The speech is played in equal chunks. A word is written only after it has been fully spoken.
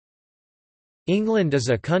England is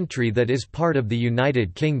a country that is part of the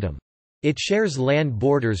United Kingdom. It shares land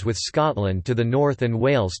borders with Scotland to the north and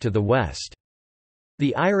Wales to the west.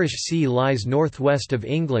 The Irish Sea lies northwest of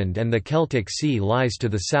England and the Celtic Sea lies to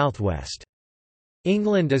the southwest.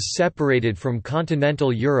 England is separated from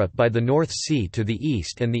continental Europe by the North Sea to the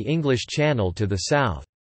east and the English Channel to the south.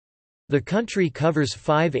 The country covers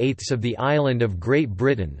 5/8 of the island of Great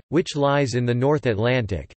Britain, which lies in the North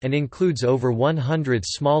Atlantic, and includes over 100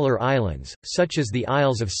 smaller islands, such as the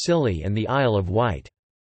Isles of Scilly and the Isle of Wight.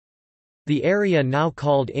 The area now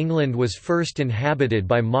called England was first inhabited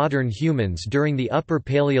by modern humans during the Upper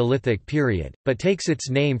Paleolithic period, but takes its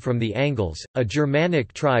name from the Angles, a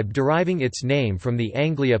Germanic tribe deriving its name from the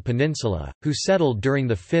Anglia Peninsula, who settled during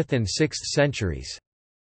the 5th and 6th centuries.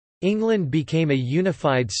 England became a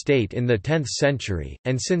unified state in the 10th century,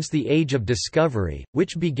 and since the Age of Discovery,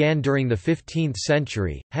 which began during the 15th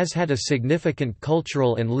century, has had a significant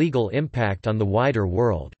cultural and legal impact on the wider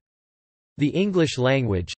world. The English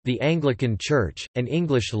language, the Anglican Church, and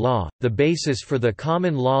English law, the basis for the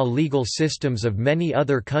common law legal systems of many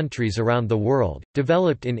other countries around the world,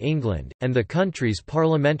 developed in England, and the country's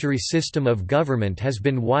parliamentary system of government has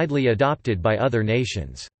been widely adopted by other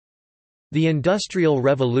nations. The Industrial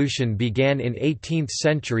Revolution began in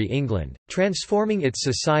 18th-century England, transforming its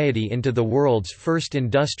society into the world's first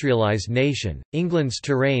industrialized nation. England's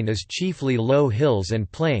terrain is chiefly low hills and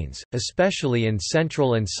plains, especially in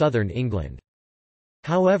central and southern England.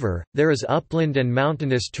 However, there is upland and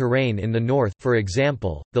mountainous terrain in the north, for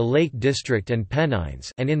example, the Lake District and Pennines,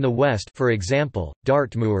 and in the west, for example,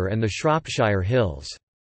 Dartmoor and the Shropshire Hills.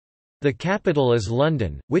 The capital is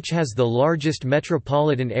London, which has the largest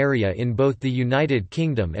metropolitan area in both the United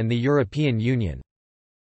Kingdom and the European Union.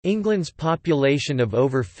 England's population of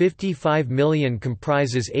over 55 million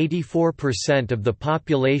comprises 84% of the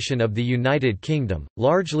population of the United Kingdom,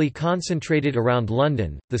 largely concentrated around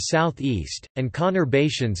London, the south east, and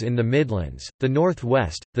conurbations in the Midlands, the north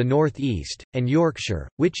west, the north east, and Yorkshire,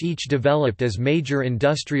 which each developed as major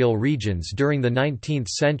industrial regions during the 19th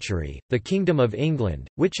century. The Kingdom of England,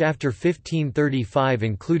 which after 1535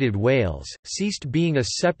 included Wales, ceased being a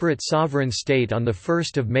separate sovereign state on 1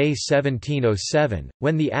 May 1707,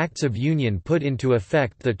 when the Acts of Union put into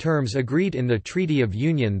effect the terms agreed in the Treaty of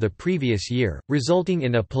Union the previous year, resulting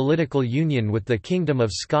in a political union with the Kingdom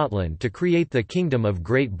of Scotland to create the Kingdom of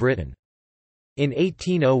Great Britain. In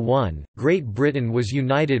 1801, Great Britain was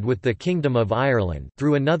united with the Kingdom of Ireland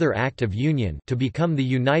through another Act of Union to become the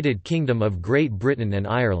United Kingdom of Great Britain and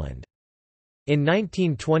Ireland. In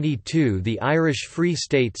 1922 the Irish Free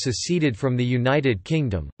State seceded from the United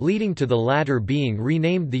Kingdom, leading to the latter being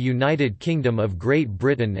renamed the United Kingdom of Great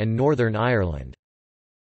Britain and Northern Ireland.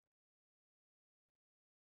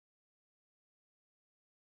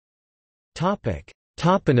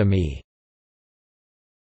 Toponymy.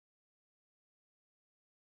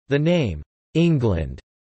 The name, England,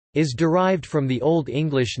 is derived from the Old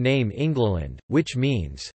English name Engleland, which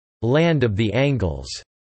means, land of the Angles.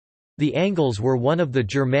 The Angles were one of the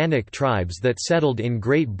Germanic tribes that settled in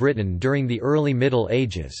Great Britain during the early Middle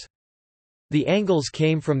Ages. The Angles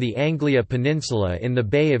came from the Anglia Peninsula in the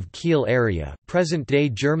Bay of Kiel area, present-day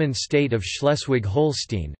German state of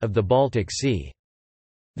Schleswig-Holstein, of the Baltic Sea.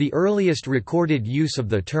 The earliest recorded use of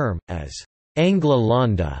the term, as Angla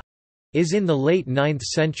Landa, is in the late 9th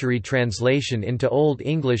century translation into Old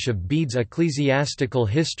English of Bede's Ecclesiastical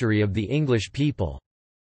History of the English People.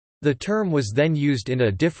 The term was then used in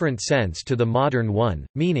a different sense to the modern one,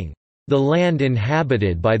 meaning, the land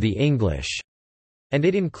inhabited by the English, and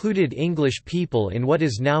it included English people in what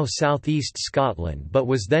is now southeast Scotland but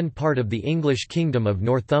was then part of the English Kingdom of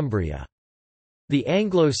Northumbria. The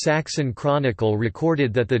Anglo-Saxon Chronicle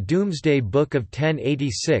recorded that the Domesday Book of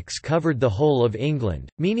 1086 covered the whole of England,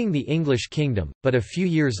 meaning the English kingdom, but a few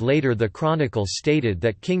years later the Chronicle stated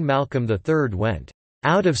that King Malcolm III went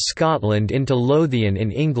out of Scotland into Lothian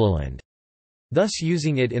in England, thus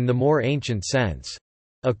using it in the more ancient sense.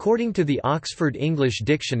 According to the Oxford English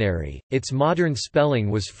Dictionary, its modern spelling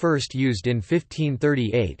was first used in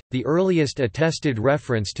 1538. The earliest attested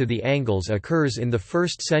reference to the Angles occurs in the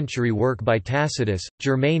 1st century work by Tacitus,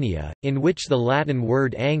 Germania, in which the Latin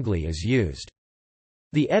word Angli is used.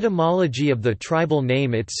 The etymology of the tribal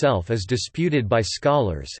name itself is disputed by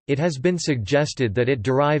scholars. It has been suggested that it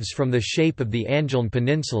derives from the shape of the Angeln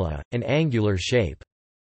Peninsula, an angular shape.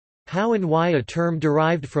 How and why a term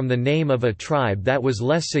derived from the name of a tribe that was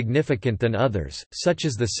less significant than others, such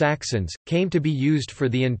as the Saxons, came to be used for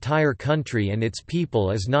the entire country and its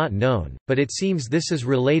people is not known, but it seems this is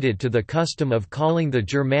related to the custom of calling the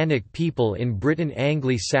Germanic people in Britain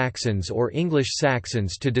Angli-Saxons or English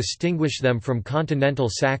Saxons to distinguish them from continental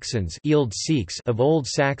Saxons of Old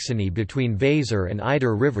Saxony between Weser and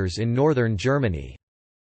Eider rivers in northern Germany.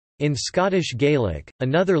 In Scottish Gaelic,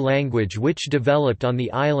 another language which developed on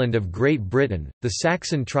the island of Great Britain, the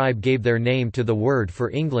Saxon tribe gave their name to the word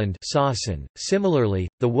for England Saeson. Similarly,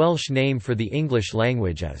 the Welsh name for the English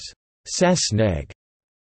language is Saesneg.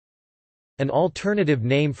 An alternative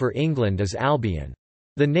name for England is Albion.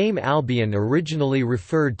 The name Albion originally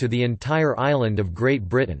referred to the entire island of Great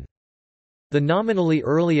Britain. The nominally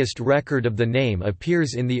earliest record of the name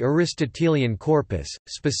appears in the Aristotelian corpus,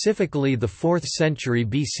 specifically the 4th century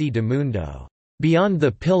BC De Mundo. Beyond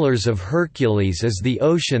the Pillars of Hercules is the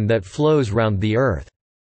ocean that flows round the earth.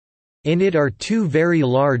 In it are two very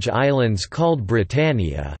large islands called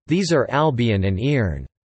Britannia, these are Albion and Earn.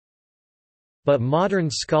 But modern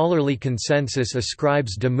scholarly consensus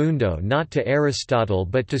ascribes De Mundo not to Aristotle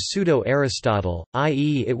but to pseudo-Aristotle,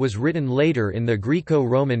 i.e. it was written later in the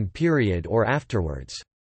Greco-Roman period or afterwards.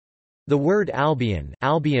 The word Albion,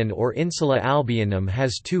 Albion or Insula Albionum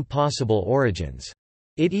has two possible origins.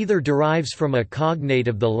 It either derives from a cognate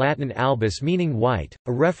of the Latin albus meaning white,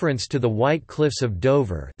 a reference to the White Cliffs of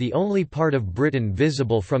Dover, the only part of Britain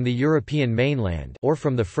visible from the European mainland, or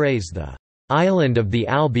from the phrase the island of the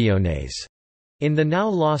Albiones in the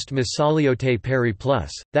now-lost Missaliote Periplus,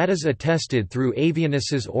 that is attested through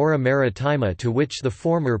Avianus's Ora Maritima, to which the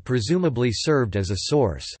former presumably served as a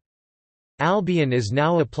source. Albion is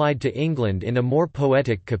now applied to England in a more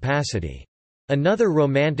poetic capacity. Another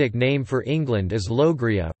Romantic name for England is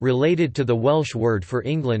Logria, related to the Welsh word for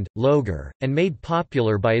England, Loger, and made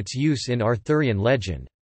popular by its use in Arthurian legend.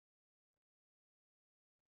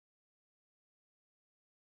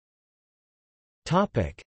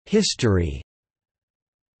 History.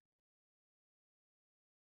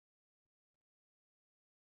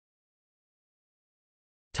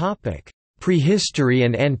 Prehistory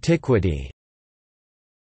and antiquity.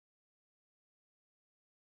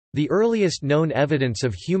 The earliest known evidence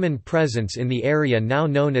of human presence in the area now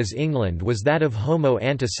known as England was that of Homo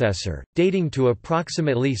antecessor, dating to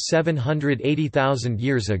approximately 780,000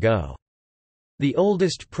 years ago. The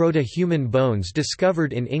oldest proto-human bones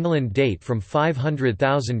discovered in England date from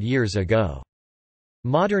 500,000 years ago.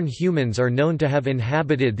 Modern humans are known to have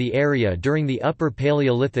inhabited the area during the Upper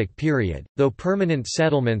Paleolithic period, though permanent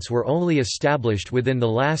settlements were only established within the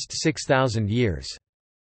last 6,000 years.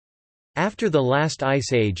 After the last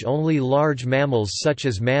ice age, only large mammals such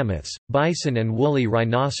as mammoths, bison and woolly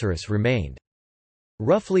rhinoceros remained.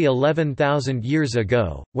 Roughly 11,000 years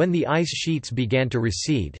ago, when the ice sheets began to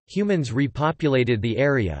recede, humans repopulated the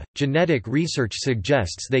area. Genetic research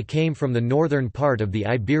suggests they came from the northern part of the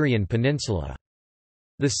Iberian Peninsula.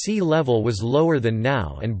 The sea level was lower than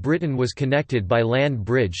now and Britain was connected by land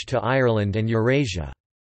bridge to Ireland and Eurasia.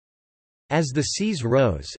 As the seas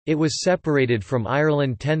rose, it was separated from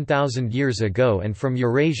Ireland 10,000 years ago and from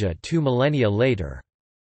Eurasia 2 millennia later.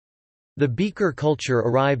 The beaker culture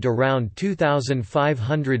arrived around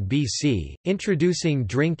 2500 BC, introducing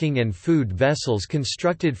drinking and food vessels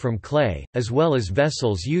constructed from clay, as well as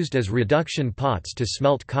vessels used as reduction pots to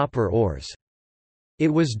smelt copper ores.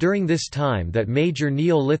 It was during this time that major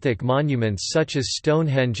Neolithic monuments such as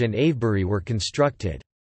Stonehenge and Avebury were constructed.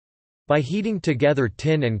 By heating together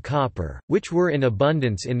tin and copper, which were in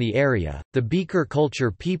abundance in the area, the beaker culture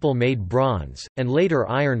people made bronze, and later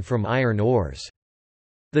iron from iron ores.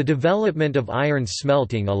 The development of iron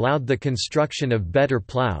smelting allowed the construction of better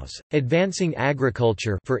plows, advancing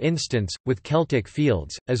agriculture for instance, with Celtic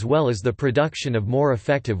fields, as well as the production of more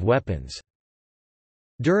effective weapons.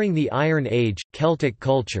 During the Iron Age, Celtic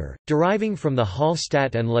culture, deriving from the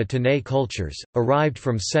Hallstatt and La Tène cultures, arrived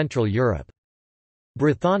from Central Europe.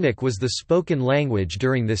 Brythonic was the spoken language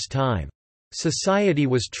during this time. Society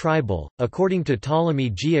was tribal. According to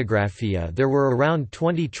Ptolemy Geographia, there were around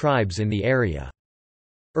 20 tribes in the area.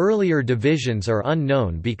 Earlier divisions are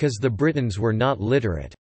unknown because the Britons were not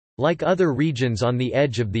literate. Like other regions on the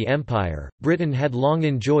edge of the empire, Britain had long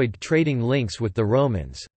enjoyed trading links with the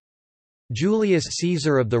Romans. Julius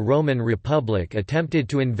Caesar of the Roman Republic attempted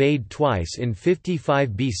to invade twice in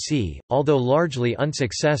 55 BC, although largely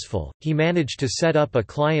unsuccessful, he managed to set up a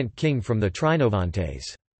client king from the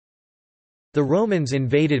Trinovantes. The Romans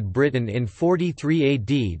invaded Britain in 43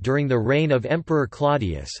 AD during the reign of Emperor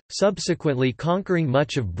Claudius, subsequently conquering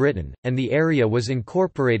much of Britain, and the area was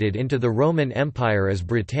incorporated into the Roman Empire as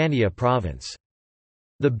Britannia province.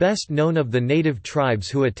 The best known of the native tribes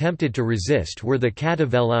who attempted to resist were the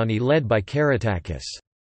Catuvellauni led by Caratacus.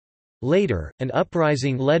 Later, an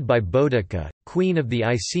uprising led by Boudicca, queen of the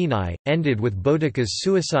Iceni, ended with Boudicca's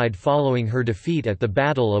suicide following her defeat at the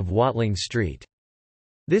Battle of Watling Street.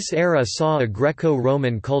 This era saw a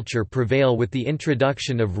Greco-Roman culture prevail with the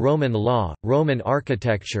introduction of Roman law, Roman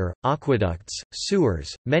architecture, aqueducts,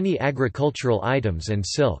 sewers, many agricultural items and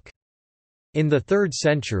silk. In the 3rd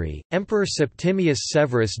century, Emperor Septimius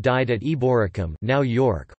Severus died at Eboracum, now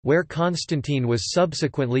York, where Constantine was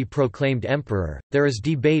subsequently proclaimed emperor. There is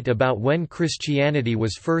debate about when Christianity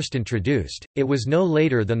was first introduced. It was no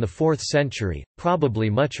later than the 4th century, probably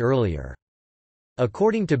much earlier.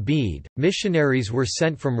 According to Bede, missionaries were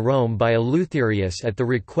sent from Rome by Eleutherius at the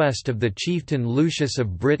request of the chieftain Lucius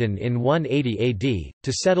of Britain in 180 AD,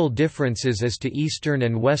 to settle differences as to Eastern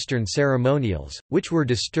and Western ceremonials, which were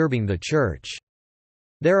disturbing the Church.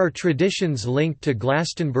 There are traditions linked to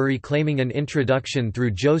Glastonbury claiming an introduction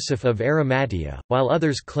through Joseph of Arimathea, while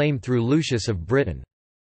others claim through Lucius of Britain.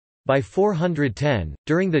 By 410,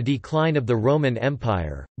 during the decline of the Roman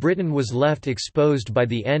Empire, Britain was left exposed by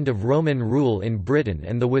the end of Roman rule in Britain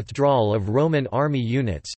and the withdrawal of Roman army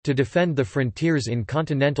units, to defend the frontiers in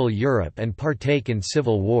continental Europe and partake in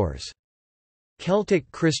civil wars. Celtic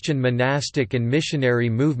Christian monastic and missionary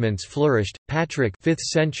movements flourished, Patrick 5th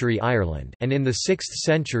century Ireland and in the 6th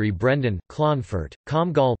century Brendan Clonfert,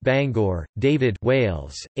 Comgall Bangor, David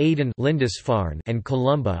Wales, Aidan Lindisfarne and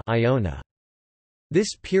Columba Iona.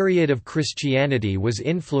 This period of Christianity was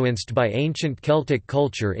influenced by ancient Celtic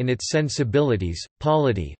culture in its sensibilities,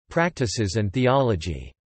 polity, practices and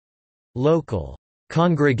theology. Local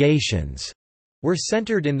congregations were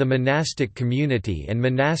centered in the monastic community and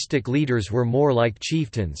monastic leaders were more like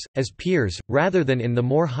chieftains, as peers, rather than in the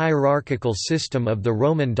more hierarchical system of the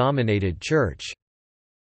Roman-dominated Church.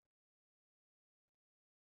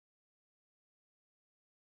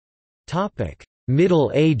 Middle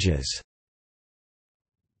Ages.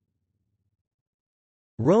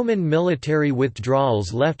 Roman military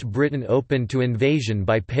withdrawals left Britain open to invasion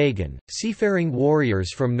by pagan, seafaring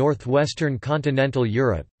warriors from northwestern continental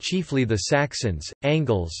Europe, chiefly the Saxons,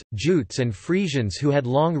 Angles, Jutes and Frisians who had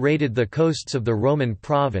long raided the coasts of the Roman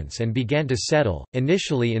province and began to settle,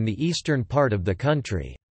 initially in the eastern part of the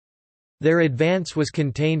country. Their advance was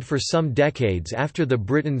contained for some decades after the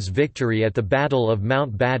Britons' victory at the Battle of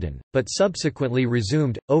Mount Badon, but subsequently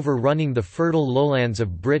resumed, overrunning the fertile lowlands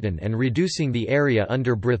of Britain and reducing the area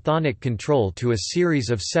under Brythonic control to a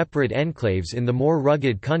series of separate enclaves in the more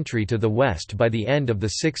rugged country to the west by the end of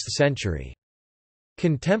the 6th century.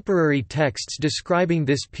 Contemporary texts describing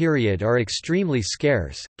this period are extremely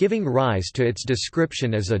scarce, giving rise to its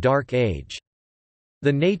description as a Dark Age.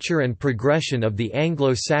 The nature and progression of the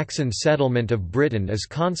Anglo-Saxon settlement of Britain is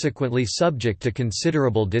consequently subject to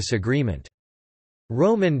considerable disagreement.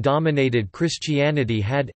 Roman-dominated Christianity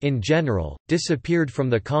had, in general, disappeared from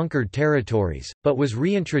the conquered territories, but was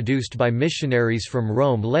reintroduced by missionaries from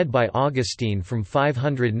Rome led by Augustine from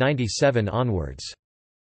 597 onwards.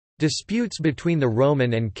 Disputes between the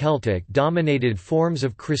Roman and Celtic-dominated forms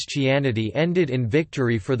of Christianity ended in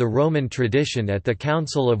victory for the Roman tradition at the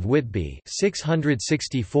Council of Whitby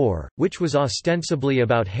 664, which was ostensibly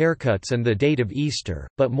about haircuts and the date of Easter,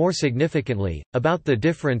 but more significantly, about the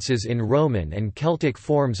differences in Roman and Celtic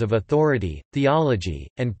forms of authority, theology,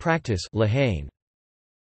 and practice. Lehane.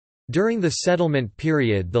 During the settlement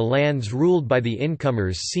period, the lands ruled by the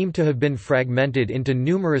incomers seem to have been fragmented into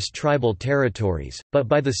numerous tribal territories, but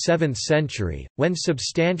by the 7th century, when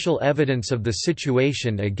substantial evidence of the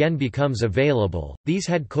situation again becomes available, these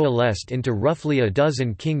had coalesced into roughly a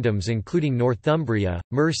dozen kingdoms including Northumbria,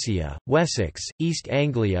 Mercia, Wessex, East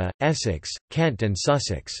Anglia, Essex, Kent and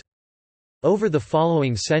Sussex. Over the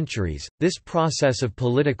following centuries, this process of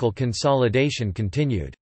political consolidation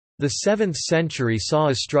continued. The 7th century saw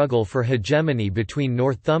a struggle for hegemony between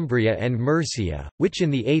Northumbria and Mercia, which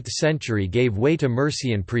in the 8th century gave way to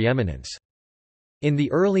Mercian preeminence. In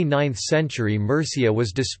the early 9th century Mercia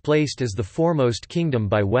was displaced as the foremost kingdom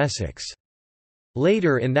by Wessex.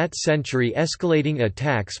 Later in that century escalating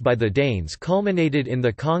attacks by the Danes culminated in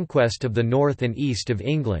the conquest of the north and east of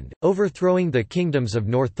England, overthrowing the kingdoms of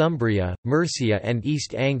Northumbria, Mercia and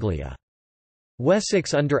East Anglia.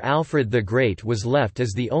 Wessex under Alfred the Great was left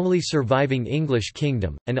as the only surviving English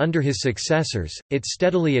kingdom, and under his successors, it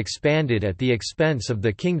steadily expanded at the expense of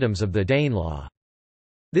the kingdoms of the Danelaw.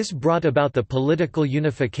 This brought about the political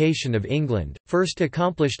unification of England, first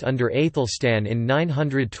accomplished under Aethelstan in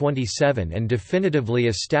 927 and definitively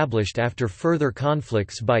established after further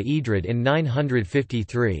conflicts by Eadred in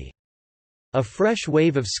 953. A fresh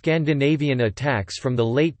wave of Scandinavian attacks from the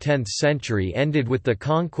late 10th century ended with the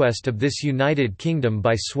conquest of this United Kingdom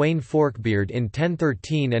by Sweyn Forkbeard in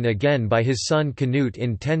 1013 and again by his son Canute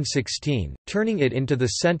in 1016, turning it into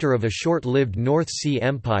the centre of a short-lived North Sea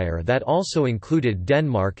Empire that also included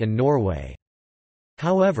Denmark and Norway.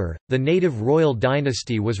 However, the native royal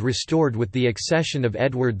dynasty was restored with the accession of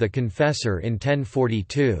Edward the Confessor in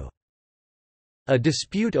 1042. A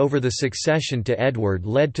dispute over the succession to Edward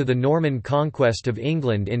led to the Norman conquest of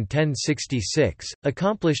England in 1066,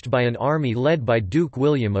 accomplished by an army led by Duke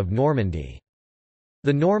William of Normandy.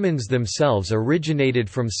 The Normans themselves originated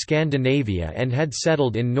from Scandinavia and had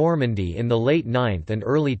settled in Normandy in the late 9th and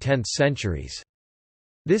early 10th centuries.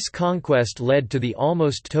 This conquest led to the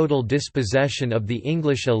almost total dispossession of the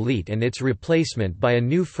English elite and its replacement by a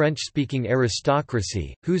new French-speaking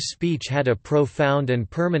aristocracy, whose speech had a profound and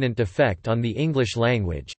permanent effect on the English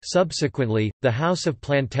language. Subsequently, the House of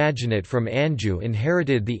Plantagenet from Anjou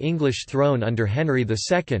inherited the English throne under Henry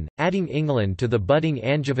II, adding England to the budding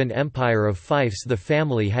Angevin Empire of fiefs the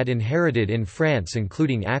family had inherited in France,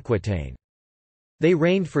 including Aquitaine. They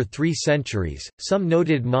reigned for 3 centuries, some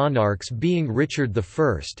noted monarchs being Richard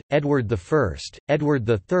I, Edward I, Edward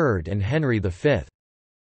III and Henry V.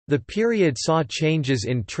 The period saw changes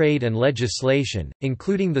in trade and legislation,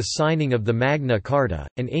 including the signing of the Magna Carta,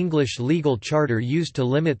 an English legal charter used to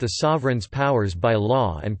limit the sovereign's powers by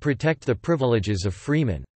law and protect the privileges of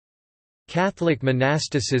freemen. Catholic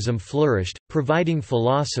monasticism flourished, providing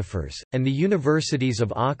philosophers, and the universities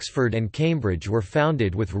of Oxford and Cambridge were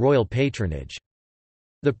founded with royal patronage.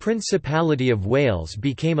 The Principality of Wales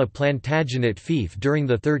became a Plantagenet fief during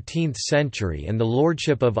the 13th century and the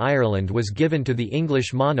Lordship of Ireland was given to the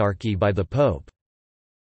English monarchy by the Pope.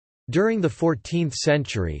 During the 14th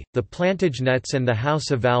century, the Plantagenets and the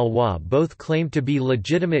House of Valois both claimed to be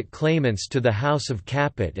legitimate claimants to the House of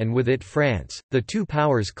Capet and with it France. The two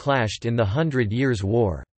powers clashed in the Hundred Years'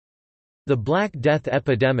 War. The Black Death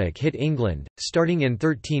epidemic hit England, starting in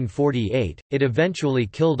 1348, it eventually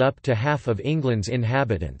killed up to half of England's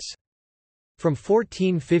inhabitants. From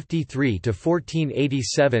 1453 to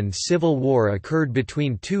 1487 civil war occurred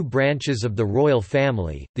between two branches of the royal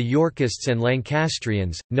family, the Yorkists and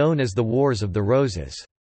Lancastrians, known as the Wars of the Roses.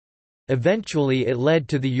 Eventually it led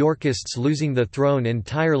to the Yorkists losing the throne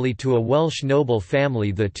entirely to a Welsh noble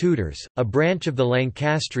family, the Tudors, a branch of the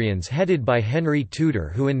Lancastrians headed by Henry Tudor,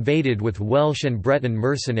 who invaded with Welsh and Breton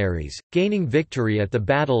mercenaries, gaining victory at the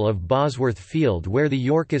Battle of Bosworth Field where the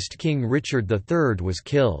Yorkist king Richard III was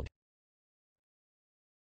killed.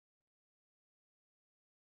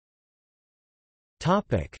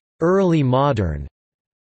 Early modern.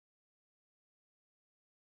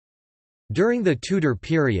 During the Tudor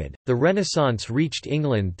period, the Renaissance reached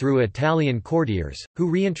England through Italian courtiers, who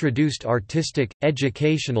reintroduced artistic,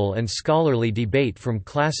 educational and scholarly debate from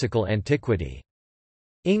classical antiquity.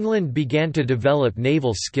 England began to develop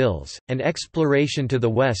naval skills, and exploration to the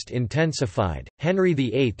west intensified. Henry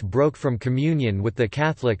VIII broke from communion with the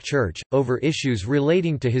Catholic Church, over issues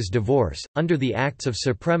relating to his divorce, under the Acts of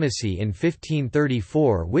Supremacy in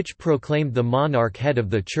 1534, which proclaimed the monarch head of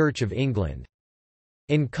the Church of England.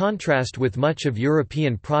 In contrast with much of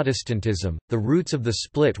European Protestantism, the roots of the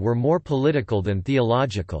split were more political than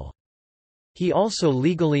theological. He also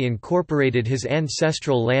legally incorporated his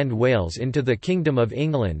ancestral land Wales into the Kingdom of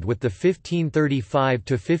England with the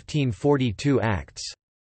 1535–1542 Acts.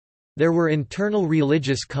 There were internal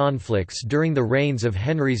religious conflicts during the reigns of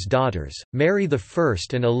Henry's daughters, Mary I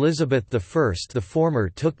and Elizabeth I. The former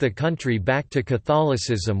took the country back to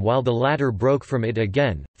Catholicism while the latter broke from it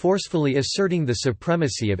again, forcefully asserting the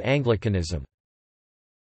supremacy of Anglicanism.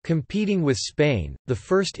 Competing with Spain, the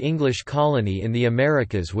first English colony in the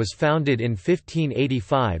Americas was founded in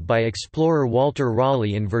 1585 by explorer Walter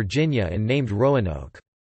Raleigh in Virginia and named Roanoke.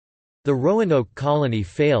 The Roanoke colony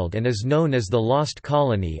failed and is known as the Lost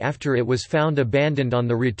Colony after it was found abandoned on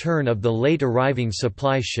the return of the late arriving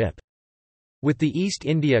supply ship. With the East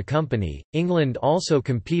India Company, England also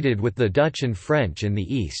competed with the Dutch and French in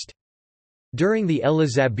the East. During the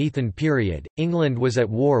Elizabethan period, England was at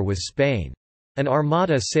war with Spain. An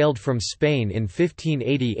armada sailed from Spain in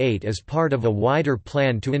 1588 as part of a wider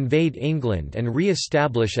plan to invade England and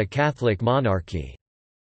re-establish a Catholic monarchy.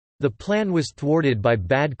 The plan was thwarted by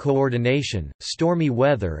bad coordination, stormy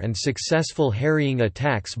weather and successful harrying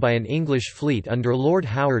attacks by an English fleet under Lord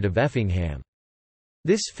Howard of Effingham.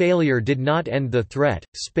 This failure did not end the threat.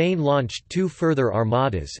 Spain launched two further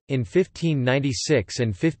armadas, in 1596 and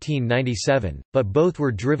 1597, but both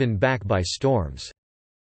were driven back by storms.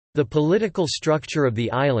 The political structure of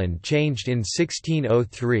the island changed in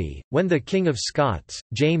 1603, when the King of Scots,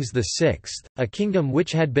 James VI, a kingdom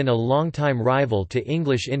which had been a long-time rival to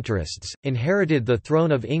English interests, inherited the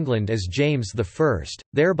throne of England as James I,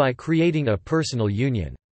 thereby creating a personal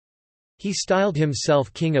union. He styled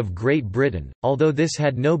himself King of Great Britain, although this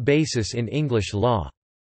had no basis in English law.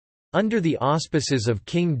 Under the auspices of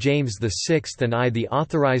King James VI and the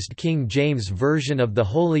authorized King James Version of the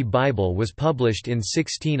Holy Bible was published in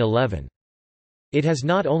 1611. It has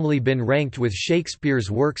not only been ranked with Shakespeare's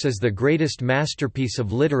works as the greatest masterpiece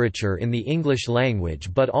of literature in the English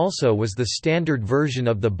language but also was the standard version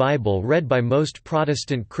of the Bible read by most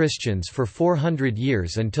Protestant Christians for 400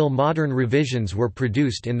 years until modern revisions were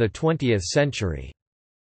produced in the 20th century.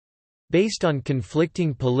 Based on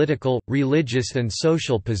conflicting political, religious and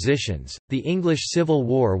social positions, the English Civil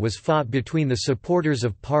War was fought between the supporters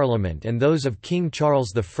of Parliament and those of King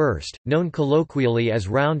Charles I, known colloquially as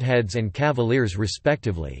Roundheads and Cavaliers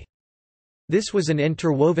respectively. This was an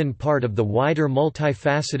interwoven part of the wider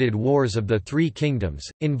multifaceted wars of the Three Kingdoms,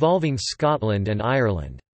 involving Scotland and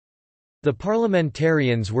Ireland. The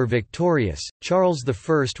parliamentarians were victorious, Charles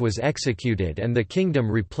I was executed and the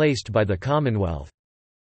kingdom replaced by the Commonwealth.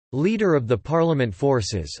 Leader of the Parliament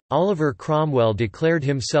forces, Oliver Cromwell declared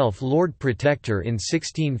himself Lord Protector in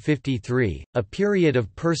 1653. A period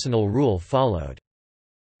of personal rule followed.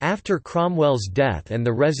 After Cromwell's death and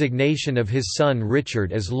the resignation of his son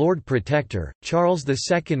Richard as Lord Protector, Charles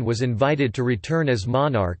II was invited to return as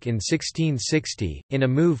monarch in 1660, in a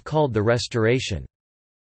move called the Restoration.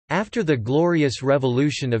 After the Glorious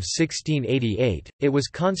Revolution of 1688, it was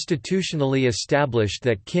constitutionally established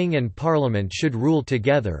that king and parliament should rule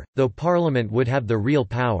together, though parliament would have the real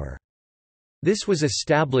power. This was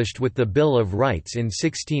established with the Bill of Rights in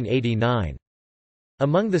 1689.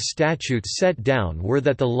 Among the statutes set down were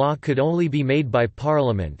that the law could only be made by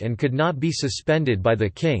Parliament and could not be suspended by the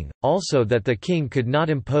king, also that the king could not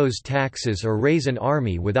impose taxes or raise an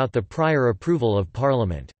army without the prior approval of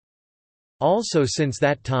Parliament. Also since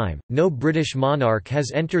that time, no British monarch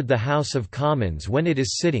has entered the House of Commons when it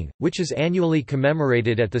is sitting, which is annually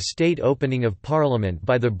commemorated at the state opening of Parliament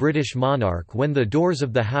by the British monarch when the doors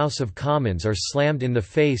of the House of Commons are slammed in the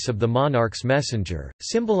face of the monarch's messenger,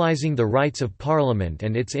 symbolising the rights of Parliament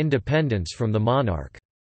and its independence from the monarch.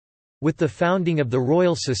 With the founding of the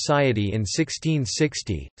Royal Society in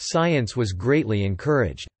 1660, science was greatly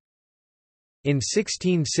encouraged. In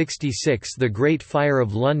 1666 the Great Fire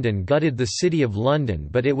of London gutted the City of London,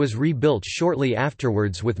 but it was rebuilt shortly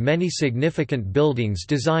afterwards with many significant buildings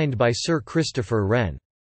designed by Sir Christopher Wren.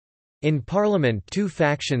 In Parliament two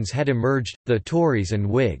factions had emerged, the Tories and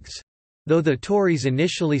Whigs. Though the Tories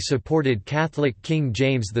initially supported Catholic King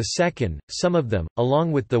James II, some of them,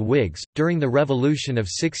 along with the Whigs, during the Revolution of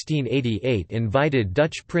 1688 invited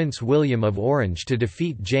Dutch Prince William of Orange to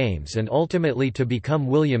defeat James and ultimately to become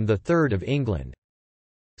William III of England.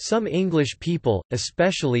 Some English people,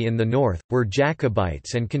 especially in the north, were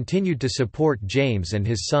Jacobites and continued to support James and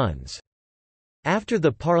his sons. After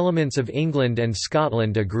the Parliaments of England and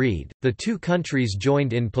Scotland agreed, the two countries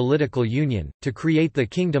joined in political union, to create the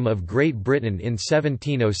Kingdom of Great Britain in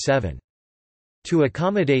 1707. To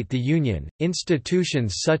accommodate the union,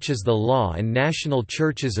 institutions such as the law and national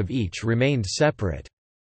churches of each remained separate.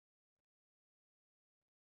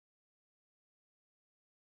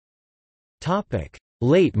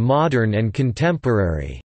 Late modern and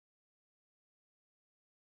contemporary.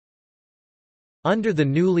 Under the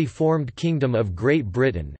newly formed Kingdom of Great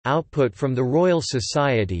Britain, output from the Royal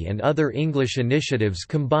Society and other English initiatives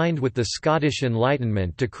combined with the Scottish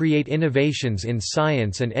Enlightenment to create innovations in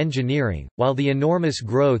science and engineering, while the enormous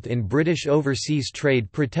growth in British overseas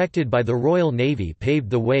trade protected by the Royal Navy paved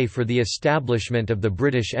the way for the establishment of the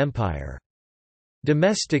British Empire.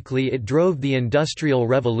 Domestically it drove the Industrial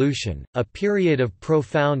Revolution, a period of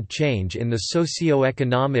profound change in the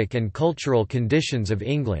socio-economic and cultural conditions of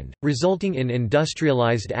England, resulting in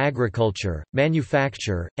industrialised agriculture,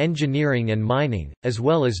 manufacture, engineering and mining, as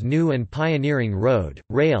well as new and pioneering road,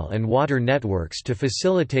 rail and water networks to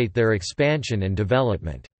facilitate their expansion and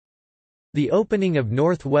development. The opening of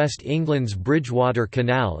North West England's Bridgewater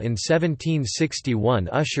Canal in 1761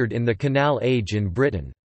 ushered in the Canal Age in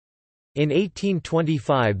Britain. In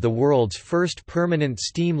 1825 the world's first permanent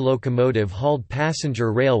steam locomotive-hauled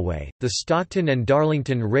passenger railway, the Stockton and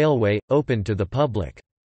Darlington Railway, opened to the public.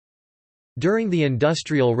 During the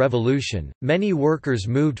Industrial Revolution, many workers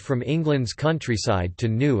moved from England's countryside to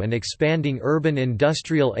new and expanding urban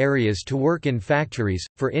industrial areas to work in factories,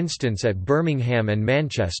 for instance at Birmingham and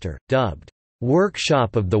Manchester, dubbed,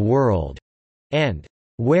 "'Workshop of the World' and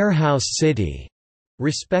 "'Warehouse City'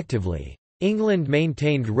 respectively. England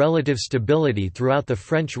maintained relative stability throughout the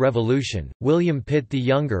French Revolution. William Pitt the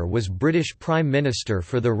Younger was British Prime Minister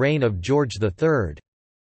for the reign of George III.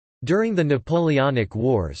 During the Napoleonic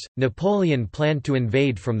Wars, Napoleon planned to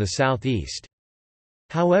invade from the southeast.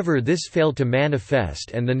 However, this failed to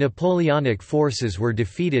manifest and the Napoleonic forces were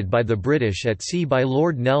defeated by the British at sea by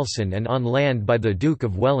Lord Nelson and on land by the Duke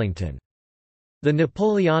of Wellington. The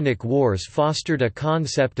Napoleonic Wars fostered a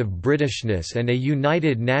concept of Britishness and a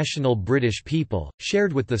united national British people,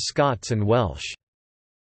 shared with the Scots and Welsh.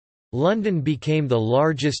 London became the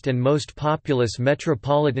largest and most populous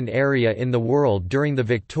metropolitan area in the world during the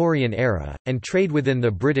Victorian era, and trade within the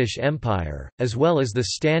British Empire, as well as the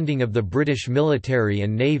standing of the British military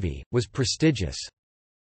and navy, was prestigious.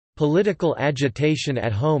 Political agitation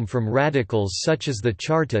at home from radicals such as the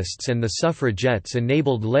Chartists and the suffragettes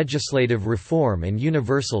enabled legislative reform and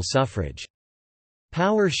universal suffrage.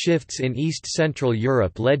 Power shifts in East Central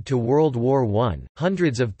Europe led to World War I.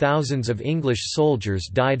 Hundreds of thousands of English soldiers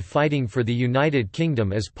died fighting for the United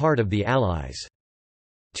Kingdom as part of the Allies.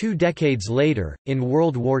 2 decades later, in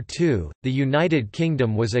World War II, the United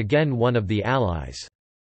Kingdom was again one of the Allies.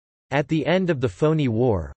 At the end of the Phoney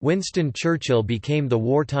War, Winston Churchill became the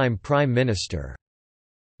wartime Prime Minister.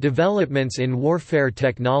 Developments in warfare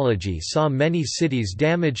technology saw many cities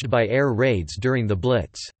damaged by air raids during the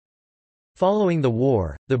Blitz. Following the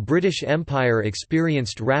war, the British Empire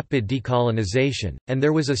experienced rapid decolonization, and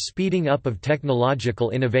there was a speeding up of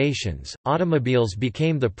technological innovations. Automobiles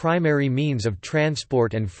became the primary means of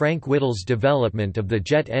transport, and Frank Whittle's development of the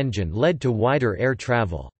jet engine led to wider air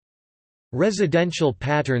travel. Residential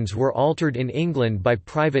patterns were altered in England by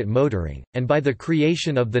private motoring, and by the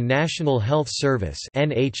creation of the National Health Service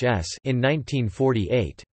 (NHS) in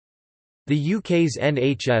 1948. The UK's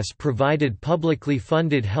NHS provided publicly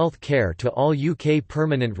funded health care to all UK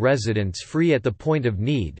permanent residents free at the point of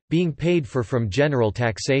need, being paid for from general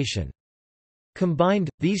taxation. Combined,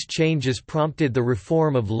 these changes prompted the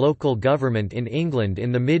reform of local government in England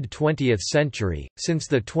in the mid-20th century. Since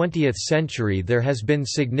the 20th century, there has been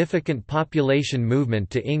significant population movement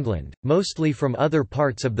to England, mostly from other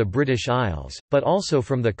parts of the British Isles, but also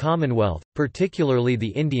from the Commonwealth, particularly the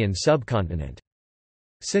Indian subcontinent.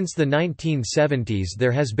 Since the 1970s,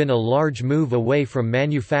 there has been a large move away from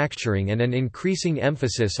manufacturing and an increasing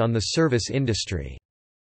emphasis on the service industry.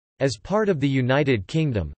 As part of the United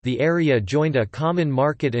Kingdom, the area joined a common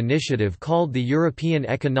market initiative called the European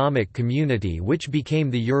Economic Community, which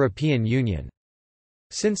became the European Union.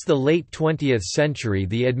 Since the late 20th century,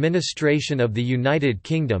 the administration of the United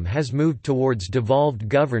Kingdom has moved towards devolved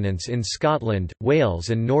governance in Scotland, Wales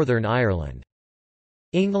and Northern Ireland.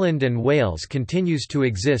 England and Wales continues to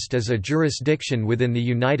exist as a jurisdiction within the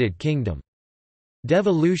United Kingdom.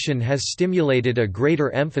 Devolution has stimulated a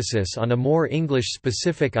greater emphasis on a more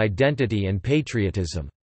English-specific identity and patriotism.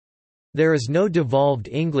 There is no devolved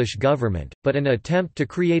English government, but an attempt to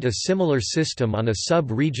create a similar system on a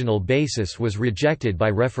sub-regional basis was rejected by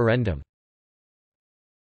referendum.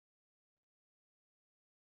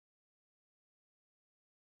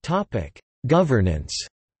 Governance.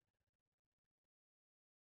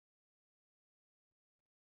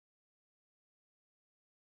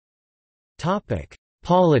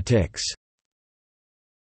 Politics.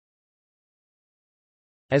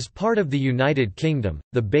 As part of the United Kingdom,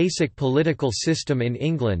 the basic political system in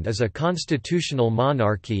England is a constitutional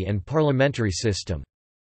monarchy and parliamentary system.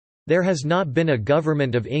 There has not been a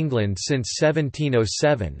Government of England since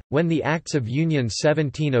 1707, when the Acts of Union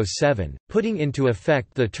 1707, putting into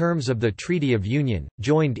effect the terms of the Treaty of Union,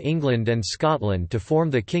 joined England and Scotland to form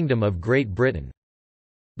the Kingdom of Great Britain.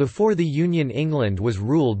 Before the Union, England was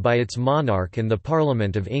ruled by its monarch and the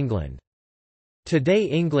Parliament of England. Today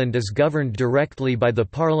England is governed directly by the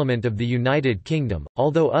Parliament of the United Kingdom,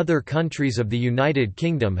 although other countries of the United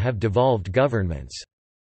Kingdom have devolved governments.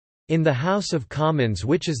 In the House of Commons,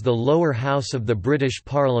 which is the lower house of the British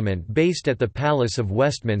Parliament based at the Palace of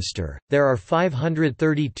Westminster, there are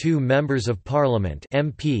 532 Members of Parliament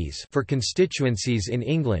 (MPs) for constituencies in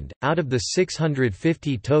England, out of the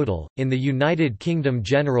 650 total. In the United Kingdom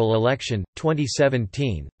general election,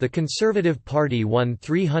 2017, the Conservative Party won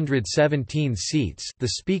 317 seats,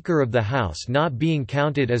 the Speaker of the House not being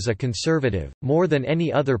counted as a Conservative, more than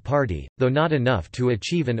any other party, though not enough to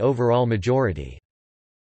achieve an overall majority.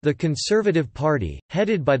 The Conservative Party,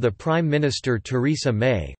 headed by the Prime Minister Theresa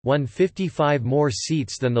May, won 55 more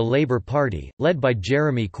seats than the Labour Party, led by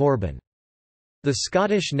Jeremy Corbyn. The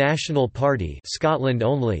Scottish National Party, Scotland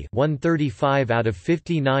only, won 35 out of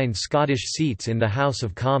 59 Scottish seats in the House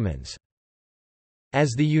of Commons.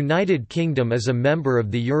 As the United Kingdom is a member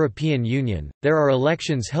of the European Union, there are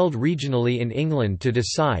elections held regionally in England to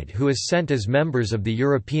decide who is sent as members of the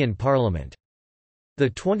European Parliament. The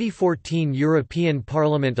 2014 European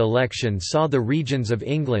Parliament election saw the regions of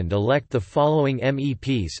England elect the following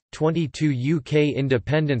MEPs: 22 UK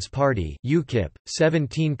Independence Party (UKIP),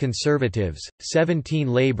 17 Conservatives, 17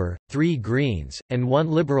 Labour, 3 Greens, and 1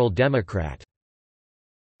 Liberal Democrat.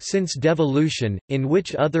 Since devolution, in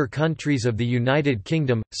which other countries of the United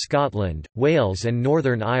Kingdom, Scotland, Wales and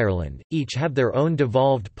Northern Ireland, each have their own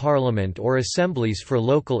devolved parliament or assemblies for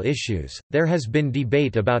local issues, there has been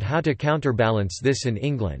debate about how to counterbalance this in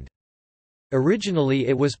England. Originally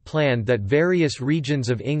it was planned that various regions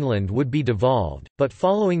of England would be devolved, but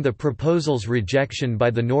following the proposal's rejection by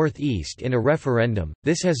the North East in a referendum,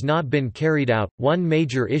 this has not been carried out. One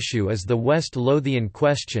major issue is the West Lothian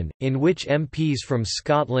question, in which MPs from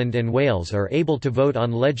Scotland and Wales are able to vote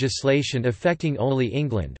on legislation affecting only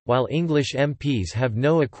England, while English MPs have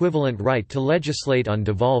no equivalent right to legislate on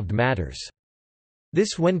devolved matters.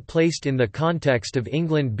 This when placed in the context of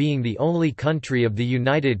England being the only country of the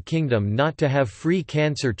United Kingdom not to have free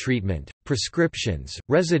cancer treatment, prescriptions,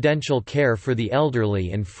 residential care for the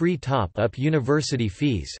elderly and free top-up university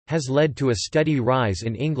fees, has led to a steady rise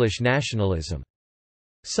in English nationalism.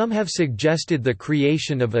 Some have suggested the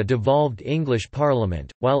creation of a devolved English Parliament,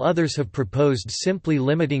 while others have proposed simply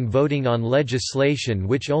limiting voting on legislation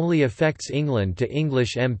which only affects England to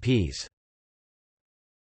English MPs.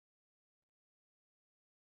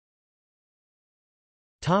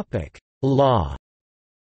 Law.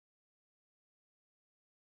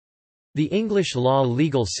 The English law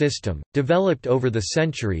legal system, developed over the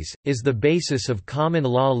centuries, is the basis of common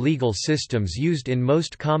law legal systems used in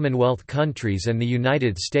most Commonwealth countries and the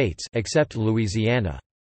United States except Louisiana.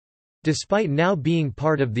 Despite now being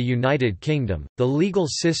part of the United Kingdom, the legal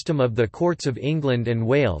system of the Courts of England and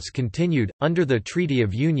Wales continued, under the Treaty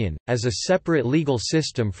of Union, as a separate legal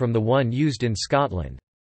system from the one used in Scotland.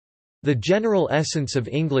 The general essence of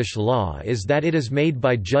English law is that it is made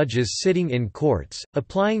by judges sitting in courts,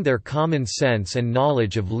 applying their common sense and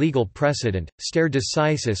knowledge of legal precedent, stare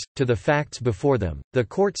decisis, to the facts before them. The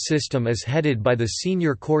court system is headed by the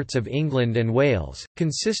Senior Courts of England and Wales,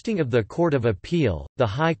 consisting of the Court of Appeal, the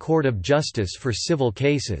High Court of Justice for civil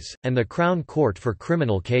cases, and the Crown Court for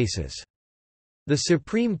criminal cases. The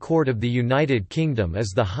Supreme Court of the United Kingdom is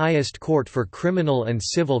the highest court for criminal and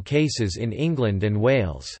civil cases in England and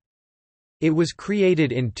Wales. It was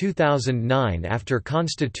created in 2009 after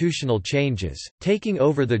constitutional changes, taking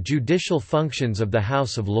over the judicial functions of the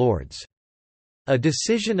House of Lords. A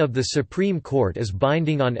decision of the Supreme Court is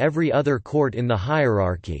binding on every other court in the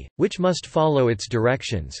hierarchy, which must follow its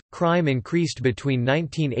directions. Crime increased between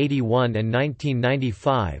 1981 and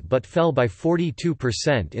 1995 but fell by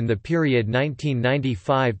 42% in the period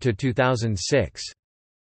 1995 to 2006.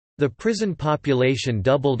 The prison population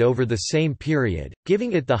doubled over the same period,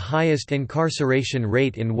 giving it the highest incarceration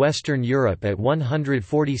rate in Western Europe at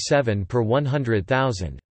 147 per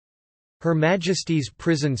 100,000. Her Majesty's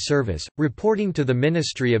Prison Service, reporting to the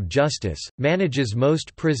Ministry of Justice, manages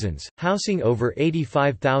most prisons, housing over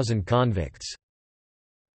 85,000 convicts.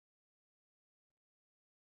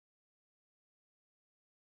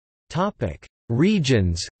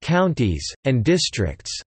 Regions, counties, and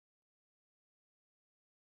districts.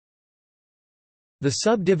 The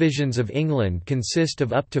subdivisions of England consist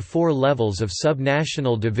of up to 4 levels of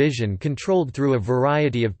subnational division controlled through a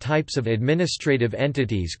variety of types of administrative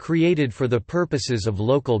entities created for the purposes of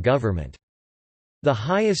local government. The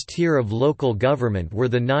highest tier of local government were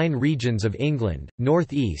the 9 regions of England: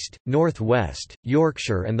 North East, North West,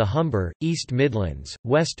 Yorkshire and the Humber, East Midlands,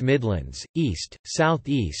 West Midlands, East, South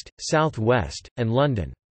East, South West, and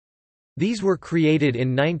London. These were created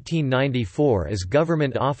in 1994 as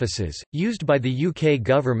government offices, used by the UK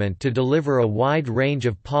government to deliver a wide range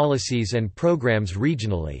of policies and programmes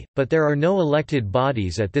regionally, but there are no elected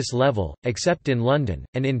bodies at this level, except in London,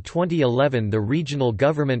 and in 2011 the regional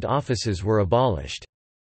government offices were abolished.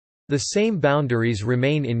 The same boundaries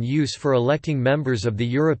remain in use for electing members of the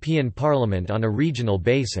European Parliament on a regional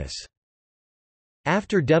basis.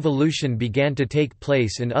 After devolution began to take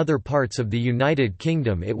place in other parts of the United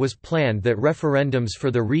Kingdom, it was planned that referendums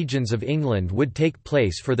for the regions of England would take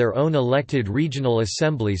place for their own elected regional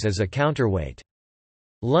assemblies as a counterweight.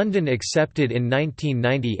 London accepted in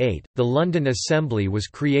 1998, the London Assembly was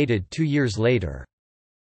created 2 years later.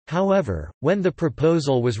 However, when the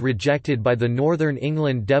proposal was rejected by the Northern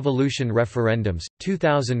England devolution referendums,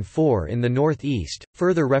 2004 in the North East,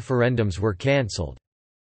 further referendums were cancelled.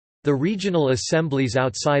 The regional assemblies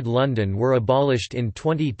outside London were abolished in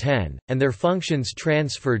 2010, and their functions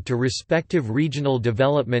transferred to respective regional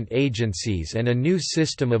development agencies and a new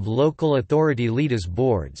system of local authority leaders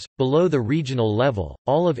boards. Below the regional level,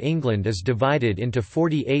 all of England is divided into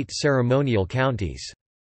 48 ceremonial counties.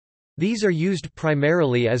 These are used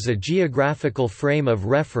primarily as a geographical frame of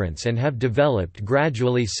reference and have developed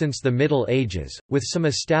gradually since the Middle Ages, with some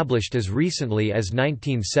established as recently as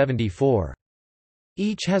 1974.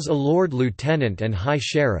 Each has a Lord Lieutenant and High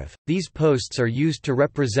Sheriff. These posts are used to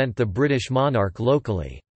represent the British monarch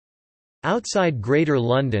locally. Outside Greater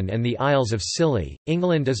London and the Isles of Scilly,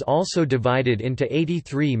 England is also divided into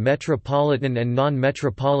 83 metropolitan and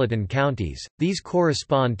non-metropolitan counties. These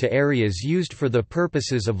correspond to areas used for the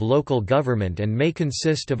purposes of local government and may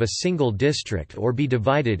consist of a single district or be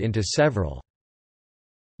divided into several.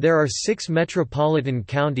 There are 6 metropolitan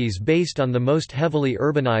counties based on the most heavily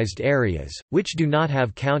urbanized areas, which do not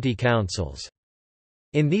have county councils.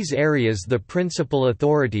 In these areas the principal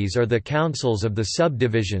authorities are the councils of the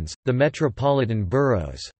subdivisions, the metropolitan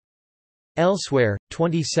boroughs. Elsewhere,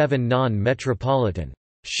 27 non-metropolitan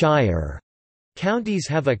shire counties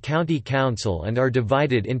have a county council and are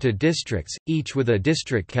divided into districts, each with a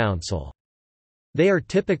district council. They are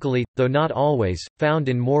typically, though not always, found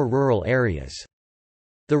in more rural areas.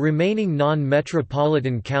 The remaining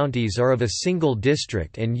non-metropolitan counties are of a single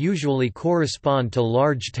district and usually correspond to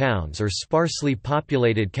large towns or sparsely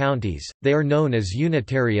populated counties. They are known as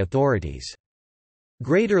unitary authorities.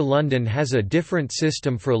 Greater London has a different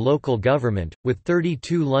system for local government, with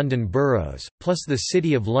 32 London boroughs, plus the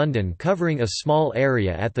City of London covering a small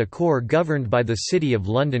area at the core governed by the City of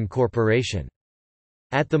London Corporation.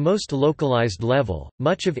 At the most localised level,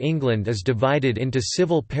 much of England is divided into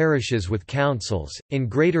civil parishes with councils. In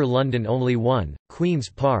Greater London, only one, Queen's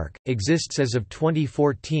Park, exists as of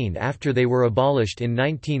 2014 after they were abolished in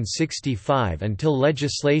 1965 until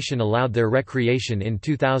legislation allowed their recreation in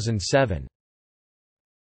 2007.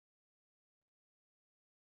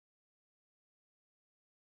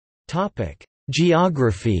 Topic: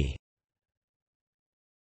 Geography.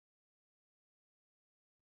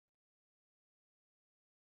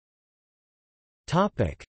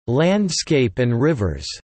 Landscape and rivers.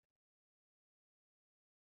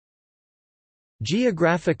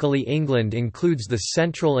 Geographically, England includes the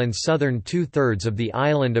central and southern two-thirds of the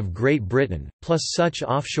island of Great Britain, plus such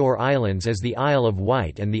offshore islands as the Isle of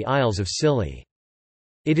Wight and the Isles of Scilly.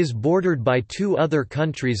 It is bordered by 2 other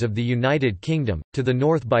countries of the United Kingdom, to the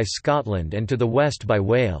north by Scotland and to the west by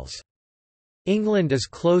Wales. England is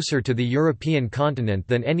closer to the European continent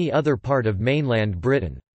than any other part of mainland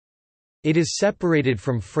Britain. It is separated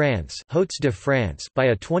from France, Hauts-de-France by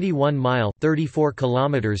a 21-mile (34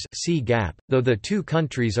 kilometers) sea gap, though the two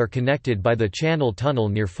countries are connected by the Channel Tunnel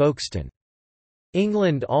near Folkestone.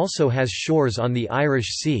 England also has shores on the Irish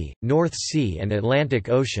Sea, North Sea and Atlantic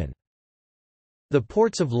Ocean. The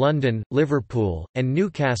ports of London, Liverpool, and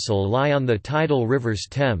Newcastle lie on the tidal rivers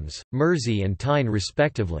Thames, Mersey and Tyne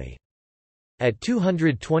respectively. At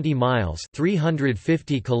 220 miles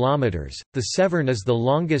 (350 kilometers), the Severn is the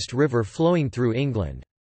longest river flowing through England.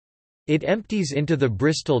 It empties into the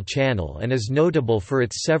Bristol Channel and is notable for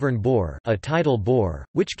its Severn bore, a tidal bore,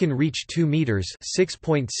 which can reach 2 meters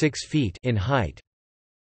 (6.6 feet) in height.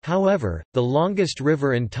 However, the longest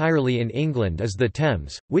river entirely in England is the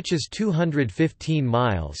Thames, which is 215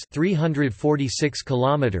 miles (346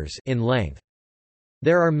 kilometers) in length.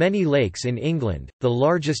 There are many lakes in England, the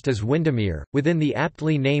largest is Windermere, within the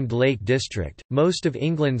aptly named Lake District. Most of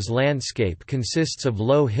England's landscape consists of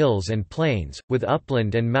low hills and plains, with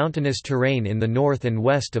upland and mountainous terrain in the north and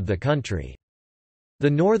west of the country. The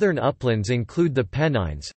northern uplands include the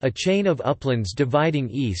Pennines, a chain of uplands dividing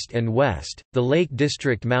east and west, the Lake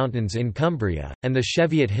District Mountains in Cumbria, and the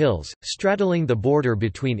Cheviot Hills, straddling the border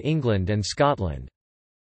between England and Scotland.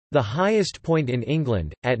 The highest point in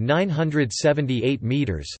England, at 978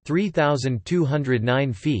 metres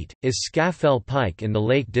 (3,209 feet), is Scafell Pike in the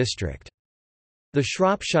Lake District. The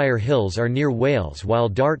Shropshire Hills are near Wales, while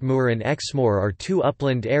Dartmoor and Exmoor are 2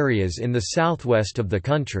 upland areas in the southwest of the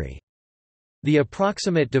country. The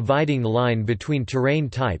approximate dividing line between terrain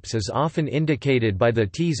types is often indicated by the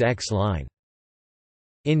Ts-X line.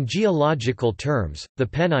 In geological terms, the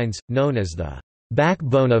Pennines, known as the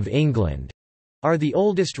backbone of England, are the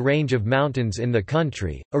oldest range of mountains in the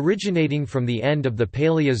country, originating from the end of the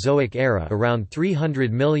Paleozoic era around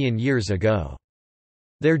 300 million years ago.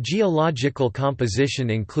 Their geological composition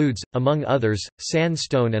includes, among others,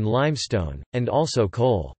 sandstone and limestone, and also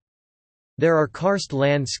coal. There are karst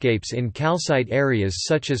landscapes in calcite areas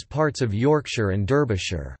such as parts of Yorkshire and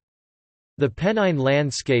Derbyshire. The Pennine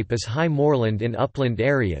landscape is high moorland in upland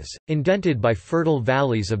areas, indented by fertile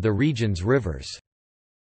valleys of the region's rivers.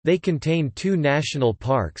 They contain 2 national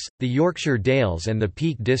parks, the Yorkshire Dales and the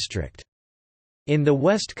Peak District. In the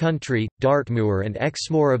West Country, Dartmoor and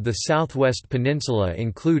Exmoor of the southwest peninsula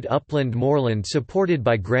include upland moorland supported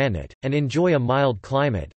by granite, and enjoy a mild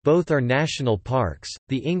climate. Both are national parks.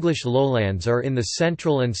 The English lowlands are in the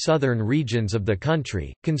central and southern regions of the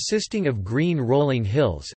country, consisting of green rolling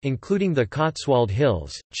hills, including the Cotswold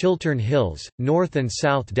Hills, Chiltern Hills, North and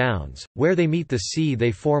South Downs. Where they meet the sea,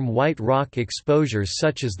 they form white rock exposures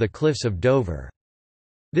such as the Cliffs of Dover.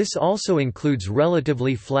 This also includes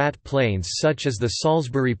relatively flat plains such as the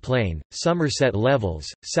Salisbury Plain, Somerset Levels,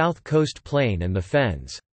 South Coast Plain and the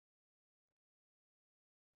Fens.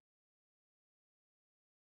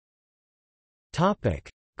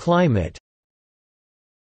 Climate.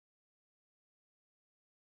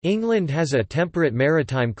 England has a temperate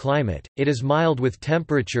maritime climate. It is mild with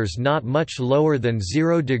temperatures not much lower than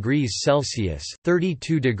 0 degrees Celsius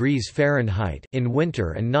 (32 degrees Fahrenheit) in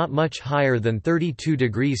winter and not much higher than 32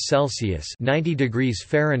 degrees Celsius (90 degrees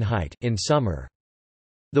Fahrenheit) in summer.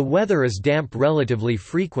 The weather is damp relatively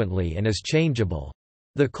frequently and is changeable.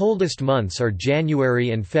 The coldest months are January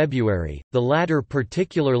and February, the latter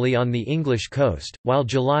particularly on the English coast, while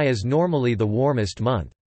July is normally the warmest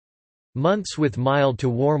month. Months with mild to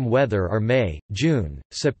warm weather are May, June,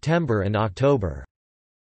 September and October.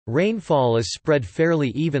 Rainfall is spread fairly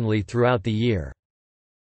evenly throughout the year.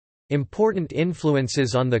 Important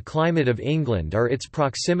influences on the climate of England are its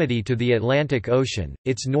proximity to the Atlantic Ocean,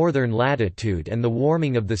 its northern latitude and the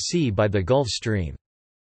warming of the sea by the Gulf Stream.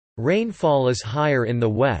 Rainfall is higher in the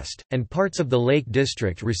west, and parts of the Lake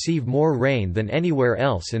District receive more rain than anywhere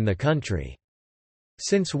else in the country.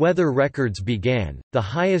 Since weather records began, the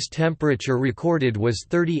highest temperature recorded was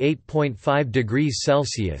 38.5 degrees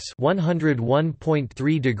Celsius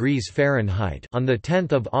 (101.3 degrees Fahrenheit) on the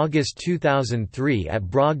 10th of August 2003 at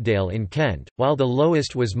Brogdale in Kent, while the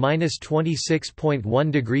lowest was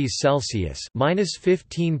 -26.1 degrees Celsius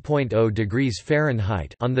 (-15.0 degrees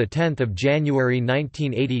Fahrenheit) on the 10th of January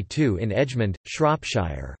 1982 in Edgemont,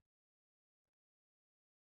 Shropshire.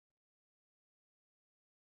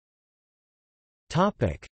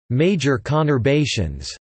 Major conurbations.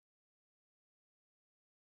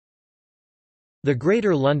 The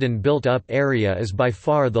Greater London built-up area is by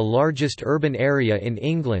far the largest urban area in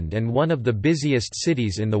England and one of the busiest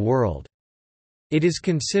cities in the world. It is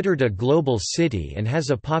considered a global city and has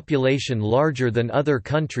a population larger than other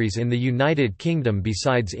countries in the United Kingdom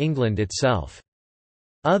besides England itself.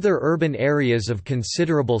 Other urban areas of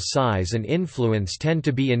considerable size and influence tend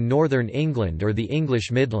to be in northern England or the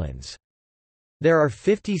English Midlands. There are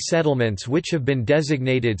 50 settlements which have been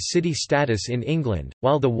designated city status in England,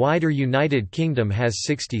 while the wider United Kingdom has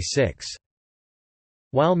 66.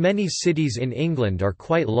 While many cities in England are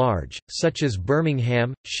quite large, such as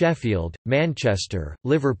Birmingham, Sheffield, Manchester,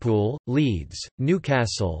 Liverpool, Leeds,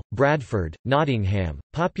 Newcastle, Bradford, Nottingham,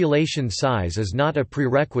 population size is not a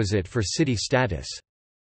prerequisite for city status.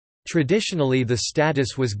 Traditionally the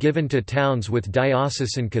status was given to towns with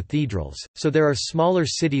diocesan cathedrals, so there are smaller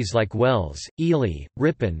cities like Wells, Ely,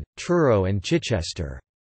 Ripon, Truro and Chichester.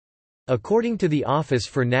 According to the Office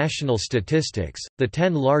for National Statistics, the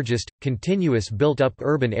 10 largest, continuous built-up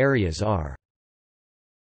urban areas are: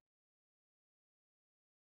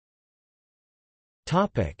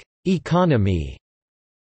 Economy.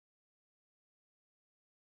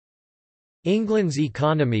 England's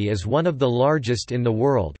economy is one of the largest in the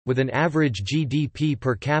world, with an average GDP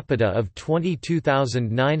per capita of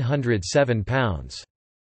 £22,907.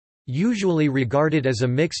 Usually regarded as a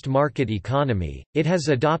mixed market economy, it has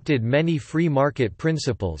adopted many free market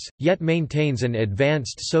principles, yet maintains an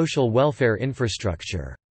advanced social welfare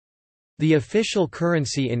infrastructure. The official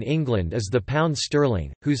currency in England is the pound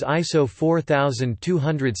sterling, whose ISO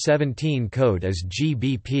 4217 code is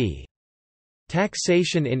GBP.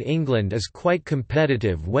 Taxation in England is quite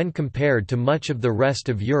competitive when compared to much of the rest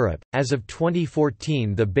of Europe. As of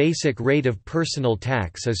 2014, the basic rate of personal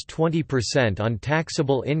tax is 20% on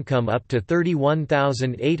taxable income up to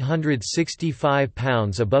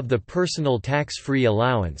 £31,865 above the personal tax-free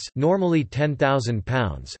allowance, normally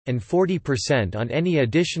 £10,000, and 40% on any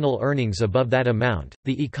additional earnings above that amount.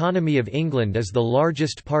 The economy of England is the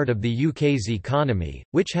largest part of the UK's economy,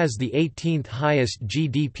 which has the 18th highest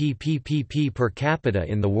GDP PPP per capita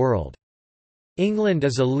in the world. England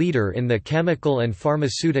is a leader in the chemical and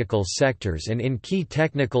pharmaceutical sectors and in key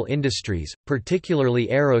technical industries, particularly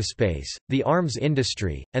aerospace, the arms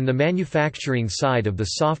industry, and the manufacturing side of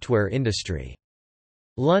the software industry.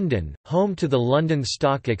 London, home to the London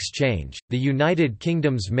Stock Exchange, the United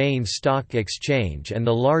Kingdom's main stock exchange and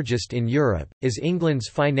the largest in Europe, is England's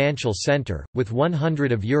financial centre, with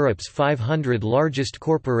 100 of Europe's 500 largest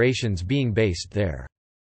corporations being based there.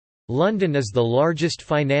 London is the largest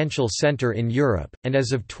financial centre in Europe, and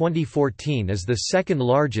as of 2014 is the second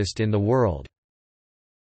largest in the world.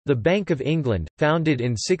 The Bank of England, founded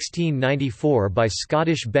in 1694 by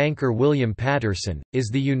Scottish banker William Paterson, is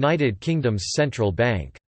the United Kingdom's central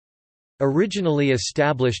bank. Originally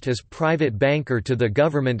established as private banker to the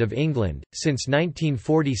Government of England, since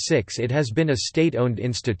 1946 it has been a state-owned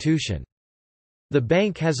institution. The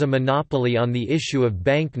bank has a monopoly on the issue of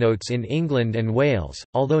banknotes in England and Wales,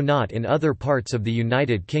 although not in other parts of the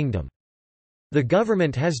United Kingdom. The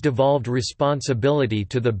government has devolved responsibility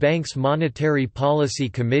to the bank's Monetary Policy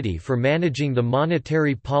Committee for managing the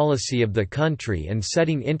monetary policy of the country and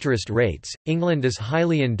setting interest rates. England is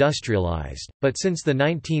highly industrialised, but since the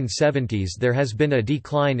 1970s there has been a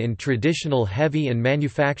decline in traditional heavy and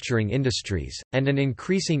manufacturing industries, and an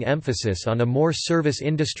increasing emphasis on a more service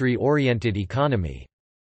industry-oriented economy.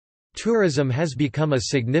 Tourism has become a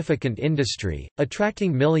significant industry,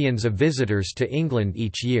 attracting millions of visitors to England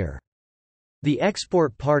each year. The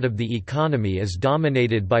export part of the economy is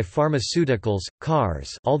dominated by pharmaceuticals,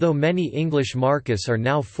 cars, although many English marques are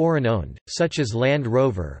now foreign-owned, such as Land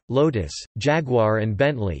Rover, Lotus, Jaguar and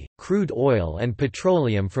Bentley, crude oil and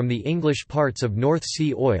petroleum from the English parts of North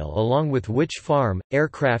Sea oil along with witch farm,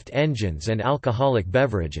 aircraft engines and alcoholic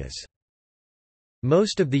beverages.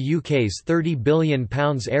 Most of the UK's £30 billion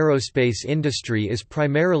aerospace industry is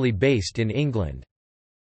primarily based in England.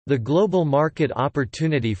 The global market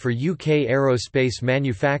opportunity for UK aerospace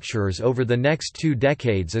manufacturers over the next 2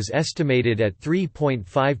 decades is estimated at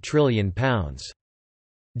 £3.5 trillion.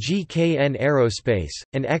 GKN Aerospace,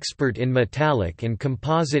 an expert in metallic and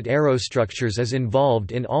composite aerostructures, is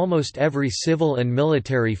involved in almost every civil and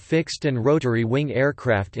military fixed and rotary wing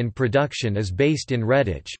aircraft in production is based in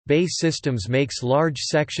Redditch. BAE Systems makes large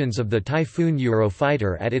sections of the Typhoon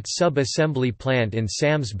Eurofighter at its sub-assembly plant in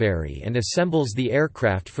Samsbury and assembles the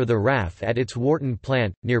aircraft for the RAF at its Wharton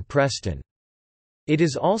plant, near Preston. It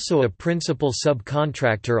is also a principal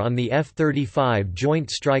subcontractor on the F-35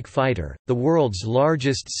 Joint Strike Fighter, the world's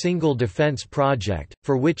largest single defense project,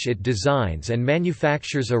 for which it designs and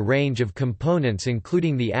manufactures a range of components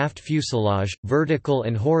including the aft fuselage, vertical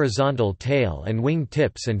and horizontal tail and wing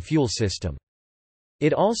tips and fuel system.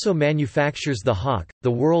 It also manufactures the Hawk,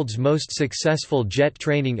 the world's most successful jet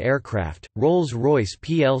training aircraft. Rolls-Royce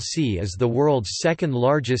plc is the world's second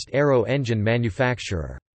largest aero engine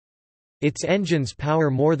manufacturer. Its engines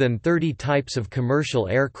power more than 30 types of commercial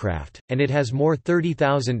aircraft, and it has more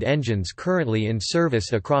 30,000 engines currently in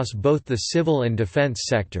service across both the civil and defence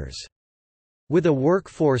sectors. With a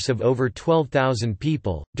workforce of over 12,000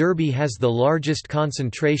 people, Derby has the largest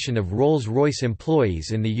concentration of Rolls-Royce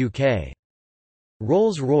employees in the UK.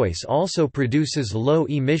 Rolls-Royce also produces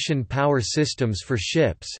low-emission power systems for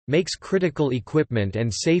ships, makes critical equipment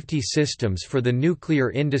and safety systems for the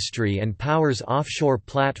nuclear industry and powers offshore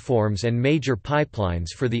platforms and major pipelines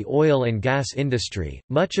for the oil and gas industry.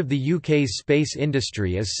 Much of the UK's space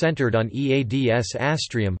industry is centred on EADS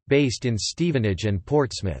Astrium, based in Stevenage and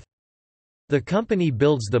Portsmouth. The company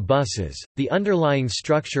builds the buses, the underlying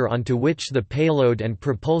structure onto which the payload and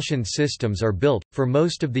propulsion systems are built, for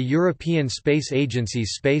most of the European Space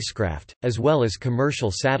Agency's spacecraft, as well as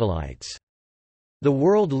commercial satellites. The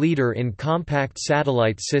world leader in compact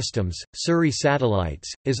satellite systems, Surrey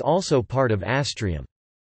Satellites, is also part of Astrium.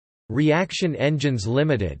 Reaction Engines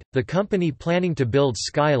Limited, the company planning to build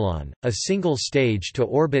Skylon, a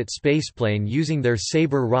single-stage-to-orbit spaceplane using their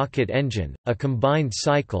Sabre rocket engine, a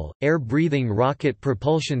combined-cycle, air-breathing rocket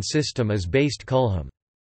propulsion system, is based Culham.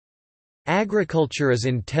 Agriculture is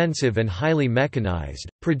intensive and highly mechanized,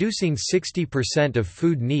 producing 60% of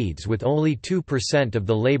food needs with only 2% of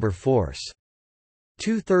the labor force.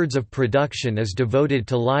 2/3 of production is devoted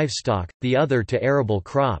to livestock, the other to arable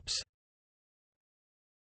crops.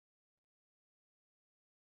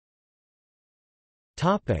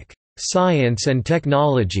 Science and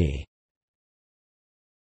technology.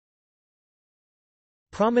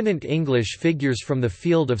 Prominent English figures from the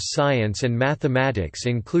field of science and mathematics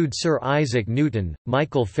include Sir Isaac Newton,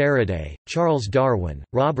 Michael Faraday, Charles Darwin,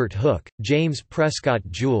 Robert Hooke, James Prescott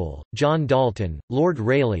Joule, John Dalton, Lord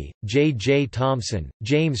Rayleigh, J. J. Thomson,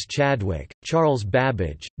 James Chadwick, Charles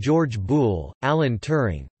Babbage, George Boole, Alan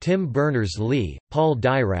Turing, Tim Berners-Lee, Paul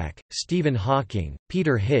Dirac, Stephen Hawking,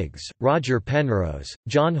 Peter Higgs, Roger Penrose,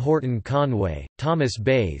 John Horton Conway, Thomas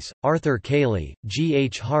Bayes, Arthur Cayley, G.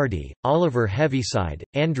 H. Hardy, Oliver Heaviside, Whitehead,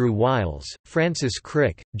 Andrew Wiles, Francis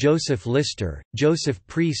Crick, Joseph Lister, Joseph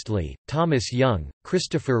Priestley, Thomas Young,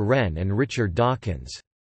 Christopher Wren and Richard Dawkins.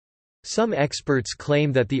 Some experts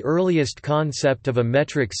claim that the earliest concept of a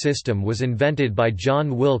metric system was invented by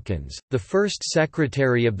John Wilkins, the first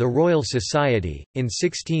Secretary of the Royal Society, in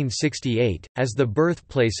 1668. As the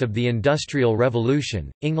birthplace of the Industrial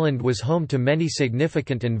Revolution, England was home to many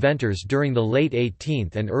significant inventors during the late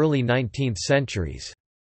 18th and early 19th centuries.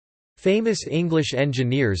 Famous English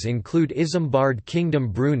engineers include Isambard Kingdom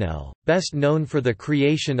Brunel, best known for the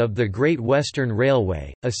creation of the Great Western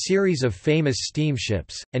Railway, a series of famous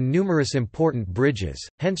steamships, and numerous important bridges,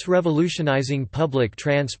 hence revolutionizing public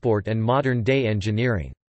transport and modern-day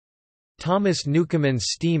engineering. Thomas Newcomen's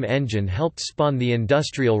steam engine helped spawn the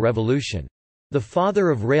Industrial Revolution. The father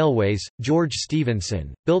of railways, George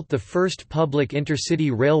Stephenson, built the first public intercity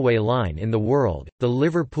railway line in the world, the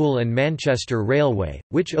Liverpool and Manchester Railway,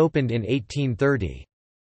 which opened in 1830.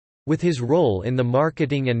 With his role in the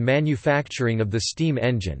marketing and manufacturing of the steam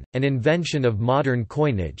engine, and invention of modern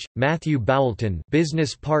coinage, Matthew Boulton,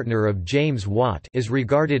 business partner of James Watt, is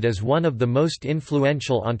regarded as one of the most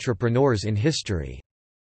influential entrepreneurs in history.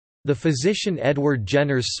 The physician Edward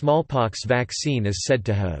Jenner's smallpox vaccine is said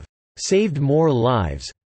to have saved more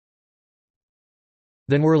lives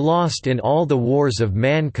than were lost in all the wars of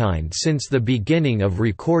mankind since the beginning of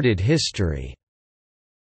recorded history.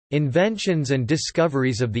 Inventions and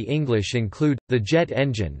discoveries of the English include, the jet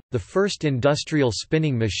engine, the first industrial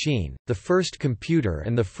spinning machine, the first computer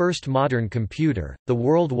and the first modern computer, the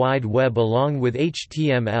World Wide Web along with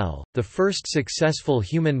HTML, the first successful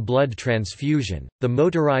human blood transfusion, the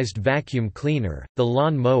motorized vacuum cleaner, the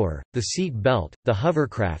lawn mower, the seat belt, the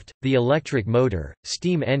hovercraft, the electric motor,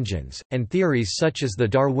 steam engines, and theories such as the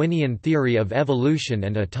Darwinian theory of evolution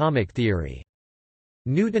and atomic theory.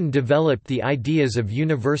 Newton developed the ideas of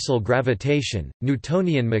universal gravitation,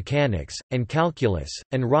 Newtonian mechanics, and calculus,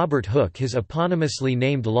 and Robert Hooke his eponymously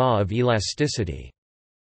named law of elasticity.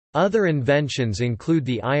 Other inventions include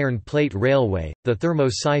the iron plate railway, the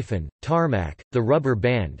thermosiphon, tarmac, the rubber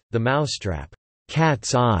band, the mousetrap,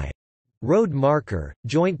 cat's eye, road marker,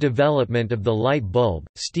 joint development of the light bulb,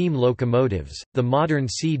 steam locomotives, the modern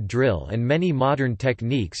seed drill and many modern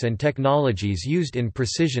techniques and technologies used in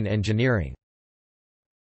precision engineering.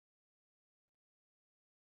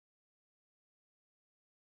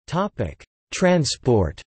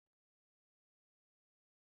 Transport.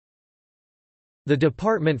 The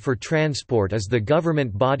Department for Transport is the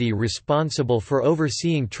government body responsible for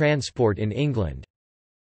overseeing transport in England.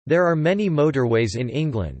 There are many motorways in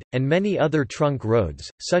England, and many other trunk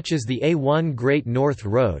roads, such as the A1 Great North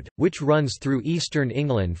Road, which runs through eastern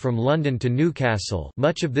England from London to Newcastle,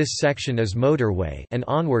 much of this section is motorway, and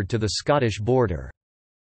onward to the Scottish border.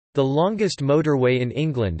 The longest motorway in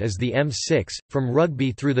England is the M6, from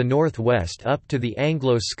Rugby through the northwest up to the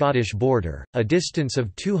Anglo-Scottish border, a distance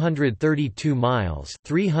of 232 miles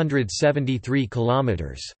 (373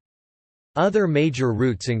 kilometers). Other major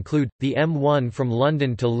routes include, the M1 from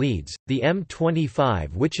London to Leeds, the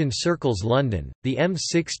M25 which encircles London, the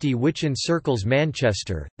M60 which encircles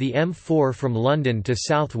Manchester, the M4 from London to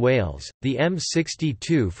South Wales, the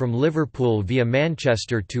M62 from Liverpool via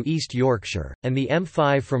Manchester to East Yorkshire, and the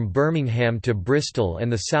M5 from Birmingham to Bristol and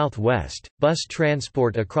the South West. Bus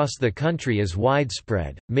transport across the country is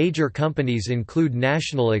widespread. Major companies include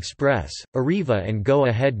National Express, Arriva and Go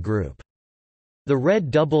Ahead Group. The red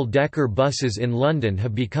double-decker buses in London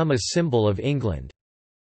have become a symbol of England.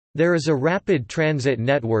 There is a rapid transit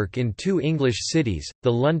network in two English cities,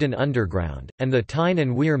 the London Underground, and the Tyne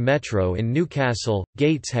and Wear Metro in Newcastle,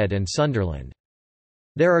 Gateshead and Sunderland.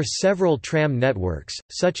 There are several tram networks,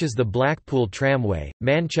 such as the Blackpool Tramway,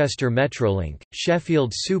 Manchester Metrolink,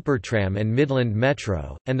 Sheffield Supertram and Midland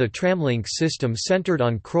Metro, and the Tramlink system centred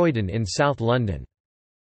on Croydon in South London.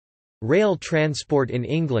 Rail transport in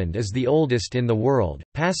England is the oldest in the world.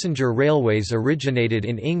 Passenger railways originated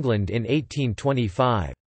in England in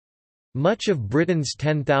 1825. Much of Britain's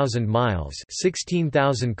 10,000 miles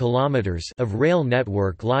 (16,000 kilometers) of rail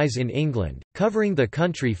network lies in England, covering the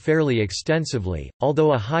country fairly extensively,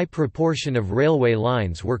 although a high proportion of railway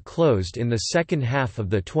lines were closed in the second half of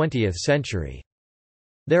the 20th century.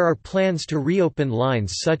 There are plans to reopen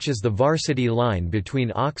lines such as the Varsity Line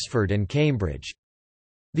between Oxford and Cambridge.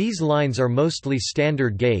 These lines are mostly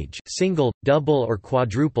standard gauge, single, double or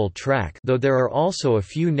quadruple track, though there are also a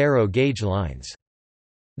few narrow gauge lines.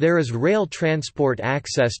 There is rail transport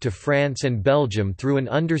access to France and Belgium through an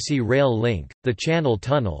undersea rail link, the Channel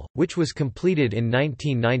Tunnel, which was completed in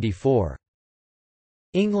 1994.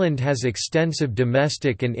 England has extensive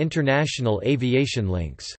domestic and international aviation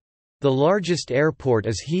links. The largest airport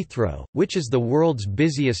is Heathrow, which is the world's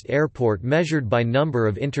busiest airport measured by number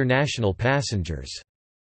of international passengers.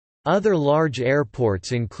 Other large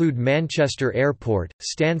airports include Manchester Airport,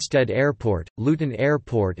 Stansted Airport, Luton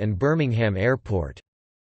Airport and Birmingham Airport.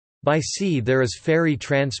 By sea there is ferry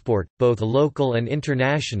transport, both local and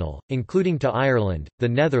international, including to Ireland, the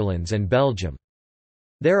Netherlands and Belgium.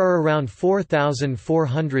 There are around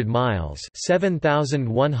 4,400 miles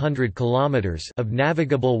 (7,100 kilometers) of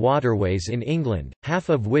navigable waterways in England, half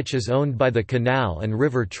of which is owned by the Canal and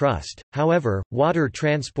River Trust. However, water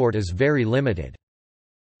transport is very limited.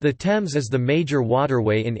 The Thames is the major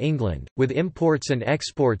waterway in England, with imports and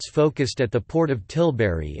exports focused at the port of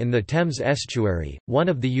Tilbury in the Thames estuary, one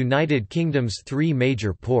of the United Kingdom's three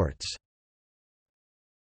major ports.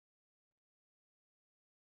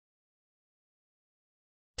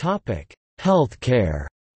 Healthcare.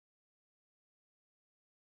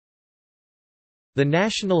 The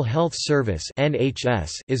National Health Service (NHS)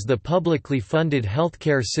 is the publicly funded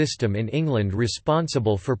healthcare system in England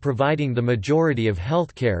responsible for providing the majority of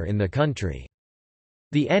healthcare in the country.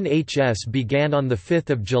 The NHS began on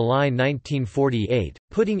 5 July 1948,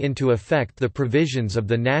 putting into effect the provisions of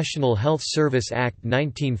the National Health Service Act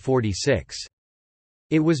 1946.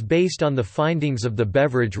 It was based on the findings of the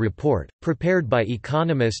Beveridge Report, prepared by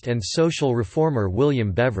economist and social reformer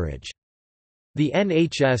William Beveridge. The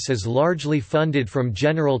NHS is largely funded from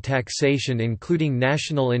general taxation including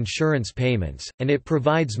national insurance payments, and it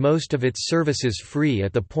provides most of its services free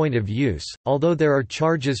at the point of use, although there are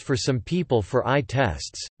charges for some people for eye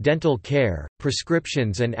tests, dental care,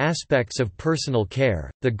 prescriptions and aspects of personal care.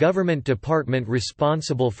 The government department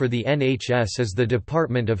responsible for the NHS is the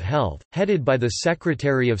Department of Health, headed by the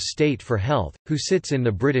Secretary of State for Health, who sits in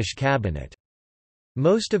the British Cabinet.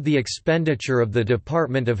 Most of the expenditure of the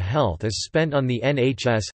Department of Health is spent on the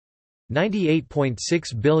NHS.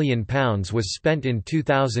 £98.6 billion was spent in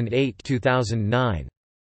 2008–2009.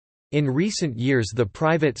 In recent years the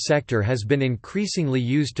private sector has been increasingly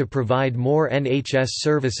used to provide more NHS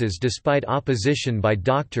services despite opposition by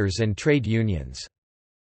doctors and trade unions.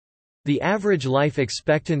 The average life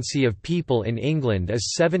expectancy of people in England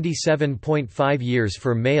is 77.5 years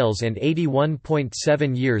for males and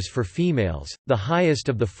 81.7 years for females, the highest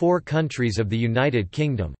of the four countries of the United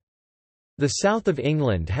Kingdom. The south of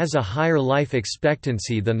England has a higher life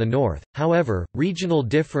expectancy than the north, however, regional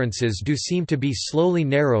differences do seem to be slowly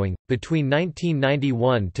narrowing. Between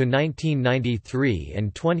 1991 to 1993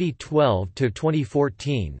 and 2012 to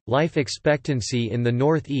 2014, life expectancy in the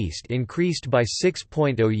northeast increased by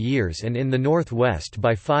 6.0 years and in the northwest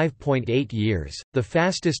by 5.8 years, the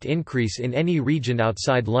fastest increase in any region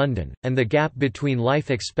outside London, and the gap between life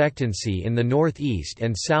expectancy in the northeast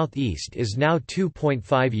and southeast is now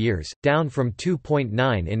 2.5 years, down from 2.9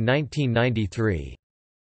 in 1993.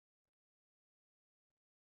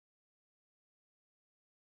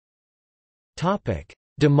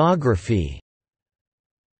 Demography.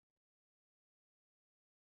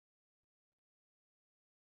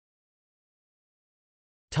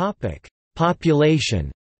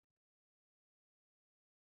 Population.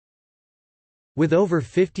 With over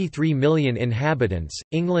 53 million inhabitants,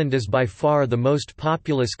 England is by far the most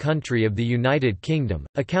populous country of the United Kingdom,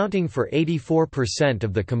 accounting for 84%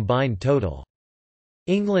 of the combined total.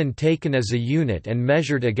 England taken as a unit and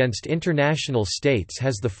measured against international states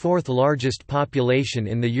has the fourth largest population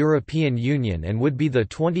in the European Union and would be the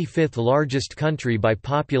 25th largest country by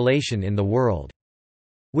population in the world.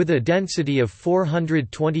 With a density of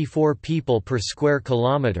 424 people per square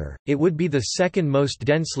kilometre, it would be the second most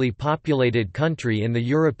densely populated country in the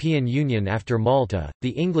European Union after Malta.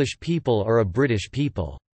 The English people are a British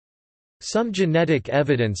people. Some genetic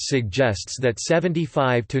evidence suggests that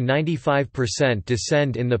 75 to 95%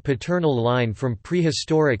 descend in the paternal line from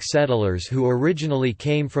prehistoric settlers who originally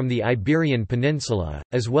came from the Iberian Peninsula,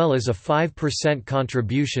 as well as a 5%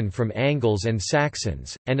 contribution from Angles and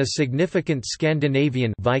Saxons, and a significant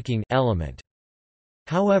Scandinavian Viking element.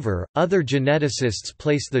 However, other geneticists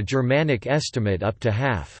place the Germanic estimate up to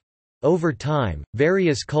half. Over time,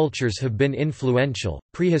 various cultures have been influential: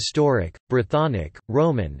 prehistoric, Brythonic,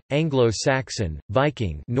 Roman, Anglo-Saxon,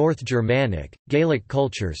 Viking, North Germanic, Gaelic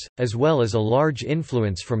cultures, as well as a large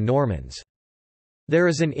influence from Normans. There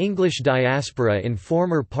is an English diaspora in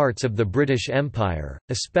former parts of the British Empire,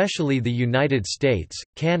 especially the United States,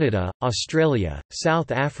 Canada, Australia, South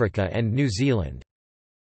Africa and New Zealand.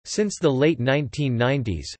 Since the late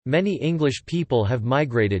 1990s, many English people have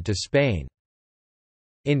migrated to Spain.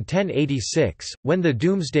 In 1086, when the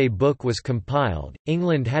Domesday Book was compiled,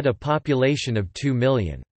 England had a population of 2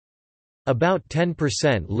 million. About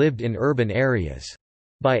 10% lived in urban areas.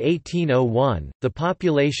 By 1801, the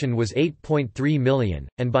population was 8.3 million,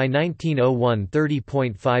 and by 1901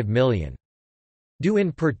 30.5 million. Due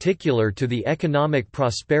in particular to the economic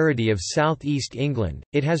prosperity of southeast England,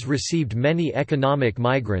 it has received many economic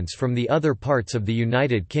migrants from the other parts of the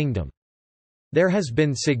United Kingdom. There has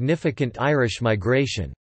been significant Irish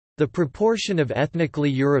migration. The proportion of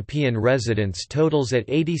ethnically European residents totals at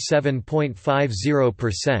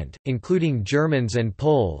 87.50%, including Germans and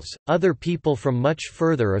Poles. Other people from much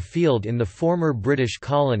further afield in the former British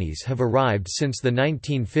colonies have arrived since the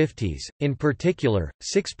 1950s. In particular,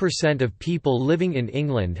 6% of people living in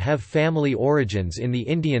England have family origins in the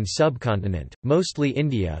Indian subcontinent, mostly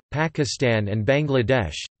India, Pakistan, and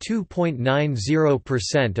Bangladesh.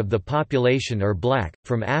 2.90% of the population are black,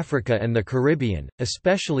 from Africa and the Caribbean,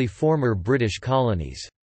 especially former British colonies.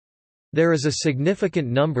 There is a significant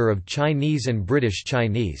number of Chinese and British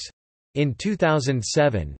Chinese. In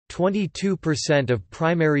 2007, 22% of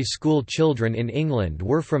primary school children in England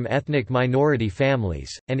were from ethnic minority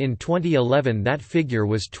families, and in 2011 that figure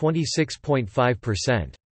was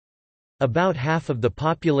 26.5%. About half of the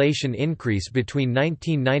population increase between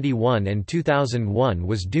 1991 and 2001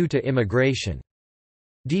 was due to immigration.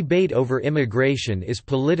 Debate over immigration is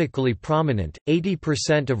politically prominent.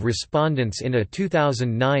 80% of respondents in a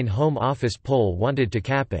 2009 Home Office poll wanted to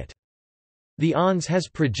cap it. The ONS has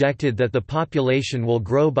projected that the population will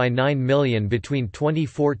grow by 9 million between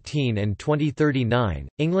 2014 and 2039.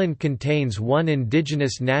 England contains one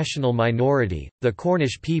indigenous national minority, the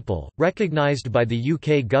Cornish people, recognised by the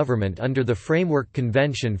UK government under the Framework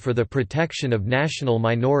Convention for the Protection of National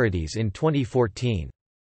Minorities in 2014.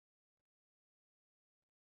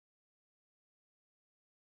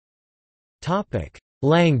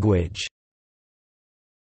 Language.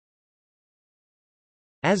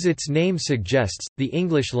 As its name suggests, the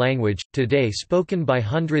English language, today spoken by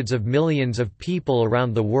hundreds of millions of people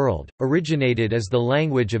around the world, originated as the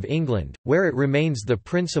language of England, where it remains the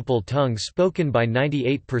principal tongue spoken by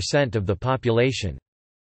 98% of the population.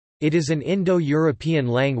 It is an Indo-European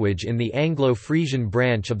language in the Anglo-Frisian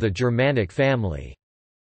branch of the Germanic family.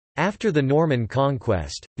 After the Norman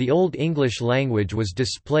conquest, the Old English language was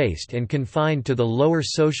displaced and confined to the lower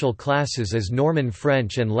social classes as Norman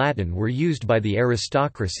French and Latin were used by the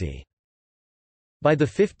aristocracy. By the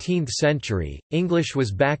 15th century, English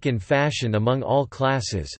was back in fashion among all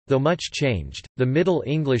classes, though much changed. The Middle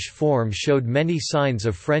English form showed many signs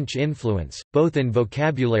of French influence, both in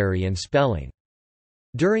vocabulary and spelling.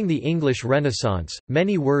 During the English Renaissance,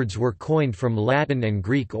 many words were coined from Latin and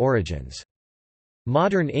Greek origins.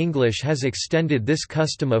 Modern English has extended this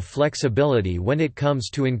custom of flexibility when it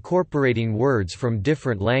comes to incorporating words from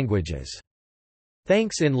different languages.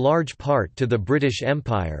 Thanks in large part to the British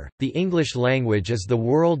Empire, the English language is the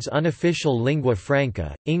world's unofficial lingua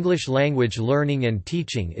franca. English language learning and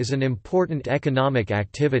teaching is an important economic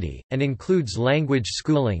activity, and includes language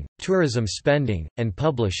schooling, tourism spending, and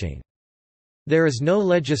publishing. There is no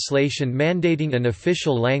legislation mandating an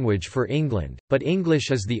official language for England, but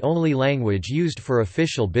English is the only language used for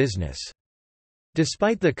official business.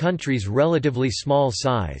 Despite the country's relatively small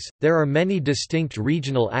size, there are many distinct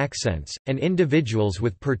regional accents, and individuals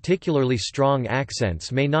with particularly strong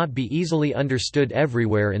accents may not be easily understood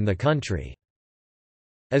everywhere in the country.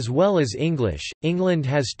 As well as English, England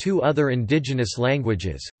has two other indigenous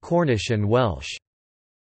languages, Cornish and Welsh.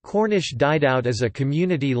 Cornish died out as a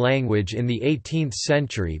community language in the 18th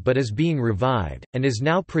century but is being revived, and is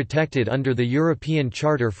now protected under the European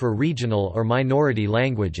Charter for Regional or Minority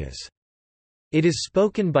Languages. It is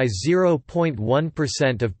spoken by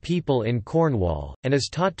 0.1% of people in Cornwall, and is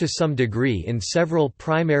taught to some degree in several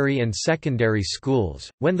primary and secondary schools.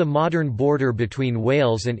 When the modern border between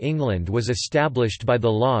Wales and England was established by the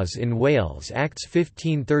laws in Wales Acts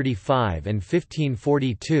 1535 and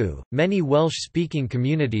 1542, many Welsh-speaking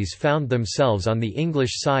communities found themselves on the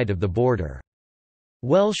English side of the border.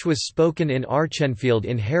 Welsh was spoken in Archenfield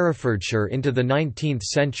in Herefordshire into the 19th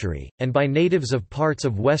century, and by natives of parts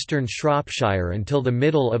of western Shropshire until the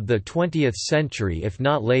middle of the 20th century if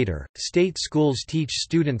not later. State schools teach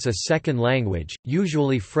students a second language,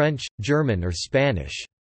 usually French, German or Spanish.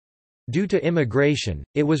 Due to immigration,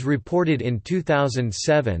 it was reported in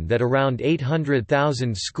 2007 that around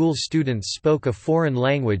 800,000 school students spoke a foreign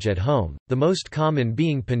language at home, the most common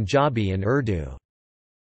being Punjabi and Urdu.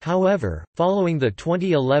 However, following the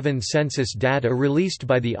 2011 census data released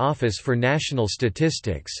by the Office for National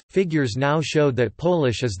Statistics, figures now show that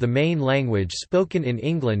Polish is the main language spoken in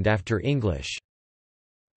England after English.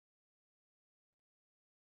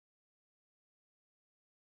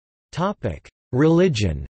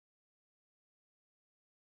 Religion.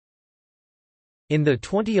 In the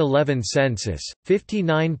 2011 census,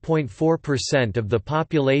 59.4% of the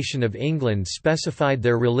population of England specified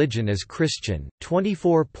their religion as Christian,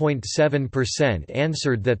 24.7%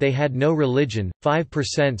 answered that they had no religion,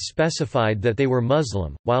 5% specified that they were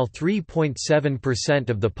Muslim, while 3.7%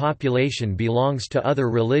 of the population belongs to other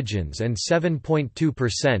religions and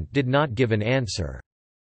 7.2% did not give an answer.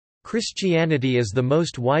 Christianity is the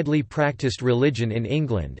most widely practiced religion in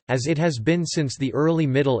England, as it has been since the early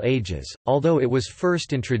Middle Ages, although it was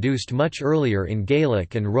first introduced much earlier in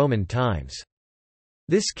Gaelic and Roman times.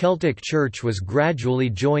 This Celtic church was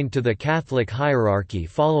gradually joined to the Catholic hierarchy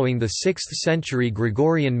following the 6th-century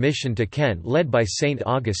Gregorian mission to Kent led by St.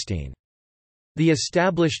 Augustine. The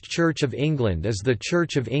established Church of England is the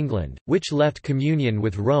Church of England, which left communion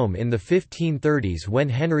with Rome in the 1530s when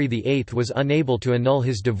Henry VIII was unable to annul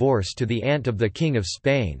his divorce to the aunt of the King of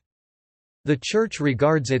Spain. The Church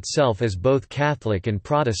regards itself as both Catholic and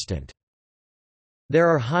Protestant. There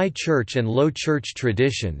are High Church and Low Church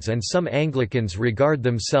traditions, and some Anglicans regard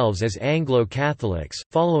themselves as Anglo-Catholics,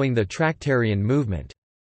 following the Tractarian movement.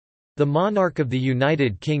 The monarch of the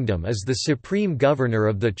United Kingdom is the supreme governor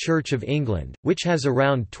of the Church of England, which has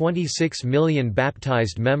around 26 million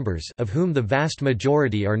baptised members, of whom the vast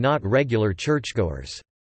majority are not regular churchgoers.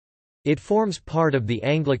 It forms part of the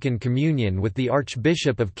Anglican Communion, with the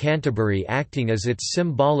Archbishop of Canterbury acting as its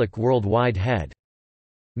symbolic worldwide head.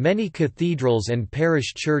 Many cathedrals and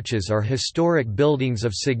parish churches are historic buildings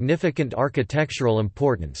of significant architectural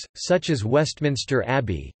importance, such as Westminster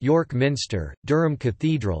Abbey, York Minster, Durham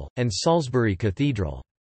Cathedral, and Salisbury Cathedral.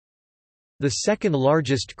 The second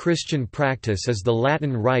largest Christian practice is the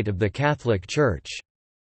Latin Rite of the Catholic Church.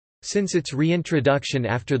 Since its reintroduction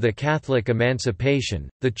after the Catholic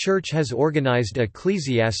emancipation, the Church has organized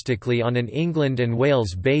ecclesiastically on an England and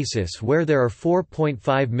Wales basis where there are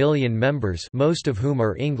 4.5 million members, most of whom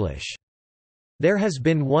are English. There has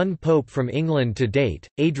been one pope from England to date,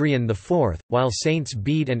 Adrian IV, while Saints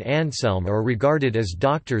Bede and Anselm are regarded as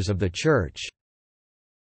doctors of the Church.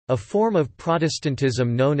 A form of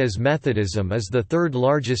Protestantism known as Methodism is the third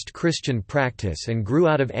largest Christian practice and grew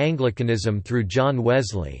out of Anglicanism through John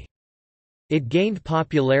Wesley. It gained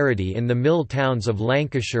popularity in the mill towns of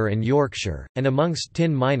Lancashire and Yorkshire, and amongst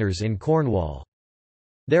tin miners in Cornwall.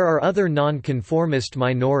 There are other non-conformist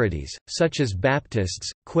minorities, such as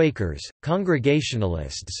Baptists, Quakers,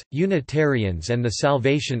 Congregationalists, Unitarians, and the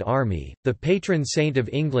Salvation Army. The patron saint of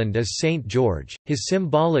England is St. George. His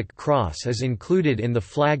symbolic cross is included in the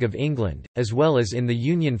flag of England, as well as in the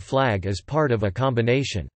Union flag as part of a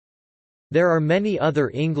combination. There are many other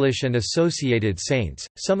English and associated saints.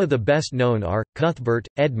 Some of the best known are Cuthbert,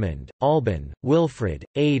 Edmund, Alban, Wilfrid,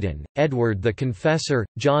 Aidan, Edward the Confessor,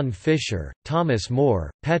 John Fisher, Thomas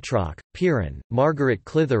More, Petrock, Piran, Margaret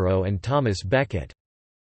Clitheroe, and Thomas Becket.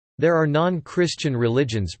 There are non-Christian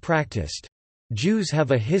religions practiced. Jews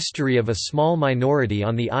have a history of a small minority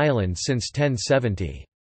on the island since 1070.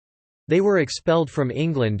 They were expelled from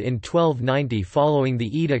England in 1290 following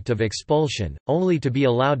the Edict of Expulsion, only to be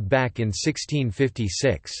allowed back in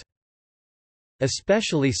 1656.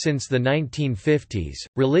 Especially since the 1950s,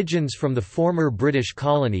 religions from the former British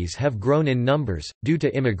colonies have grown in numbers, due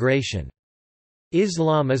to immigration.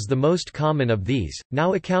 Islam is the most common of these,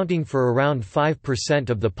 now accounting for around 5%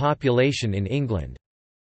 of the population in England.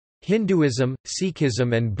 Hinduism,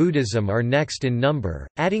 Sikhism and Buddhism are next in number,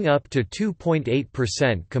 adding up to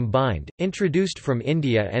 2.8% combined. Introduced from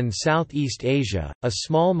India and Southeast Asia, a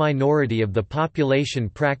small minority of the population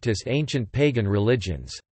practice ancient pagan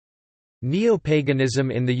religions.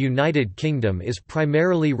 Neo-paganism in the United Kingdom is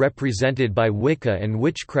primarily represented by Wicca and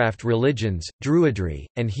witchcraft religions, Druidry,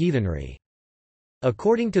 and heathenry.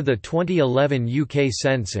 According to the 2011 UK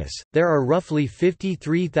census, there are roughly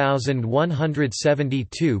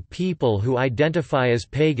 53,172 people who identify as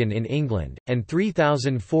pagan in England, and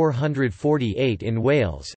 3,448 in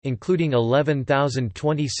Wales, including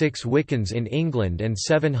 11,026 Wiccans in England and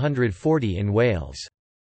 740 in Wales.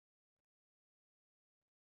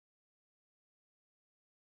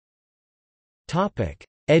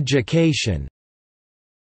 Education.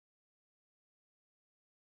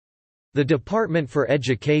 The Department for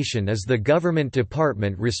Education is the government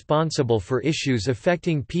department responsible for issues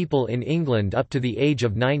affecting people in England up to the age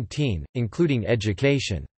of 19, including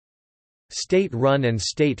education. State-run and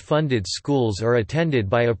state-funded schools are attended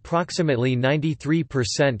by approximately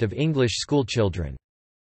 93% of English schoolchildren.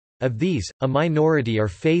 Of these, a minority are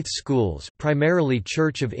faith schools, primarily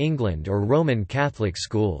Church of England or Roman Catholic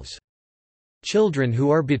schools. Children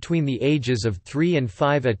who are between the ages of 3 and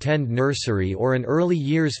 5 attend nursery or an early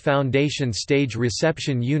years foundation stage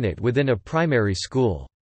reception unit within a primary school.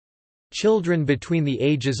 Children between the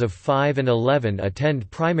ages of 5 and 11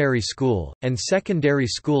 attend primary school, and secondary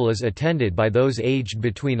school is attended by those aged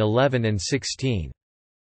between 11 and 16.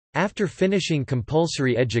 After finishing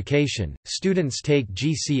compulsory education, students take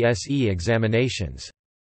GCSE examinations.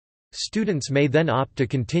 Students may then opt to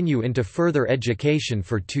continue into further education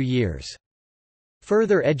for 2 years.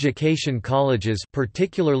 Further education colleges,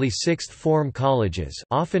 particularly sixth form colleges,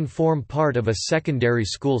 often form part of a secondary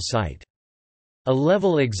school site.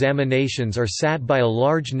 A-level examinations are sat by a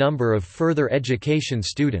large number of further education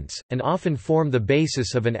students, and often form the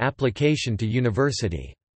basis of an application to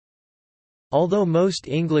university. Although most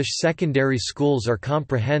English secondary schools are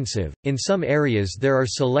comprehensive, in some areas there are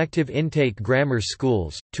selective intake grammar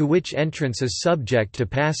schools, to which entrance is subject to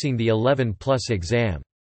passing the 11+ exam.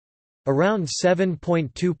 Around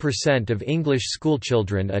 7.2% of English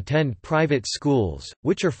schoolchildren attend private schools,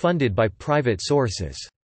 which are funded by private sources.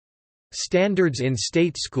 Standards in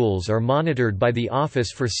state schools are monitored by the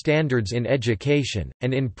Office for Standards in Education,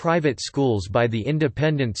 and in private schools by the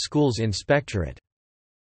Independent Schools Inspectorate.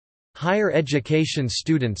 Higher education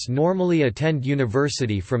students normally attend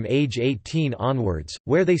university from age 18 onwards,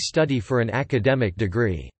 where they study for an academic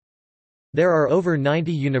degree. There are over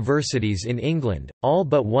 90 universities in England, all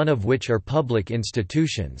but one of which are public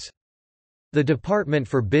institutions. The Department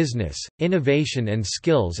for Business, Innovation and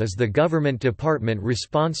Skills is the government department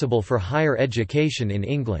responsible for higher education in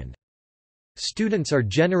England. Students are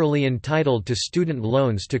generally entitled to student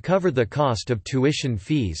loans to cover the cost of tuition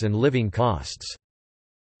fees and living costs.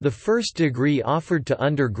 The first degree offered to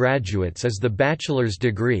undergraduates is the bachelor's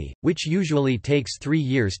degree, which usually takes 3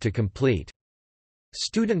 years to complete.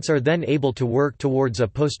 Students are then able to work towards a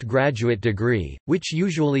postgraduate degree, which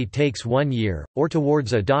usually takes 1 year, or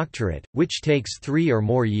towards a doctorate, which takes 3 or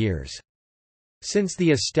more years. Since the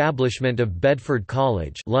establishment of Bedford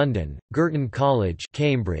College, London, Girton College,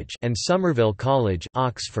 Cambridge, and Somerville College,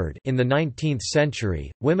 Oxford, in the 19th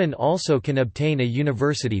century, women also can obtain a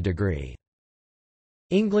university degree.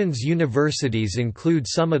 England's universities include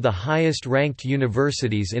some of the highest-ranked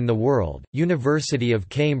universities in the world: University of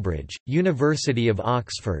Cambridge, University of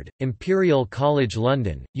Oxford, Imperial College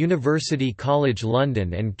London, University College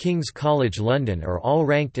London and King's College London are all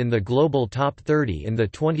ranked in the global top 30 in the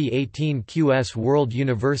 2018 QS World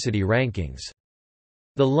University Rankings.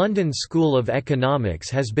 The London School of Economics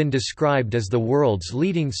has been described as the world's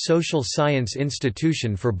leading social science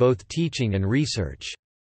institution for both teaching and research.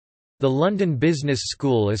 The London Business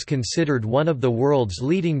School is considered one of the world's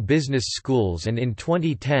leading business schools, and in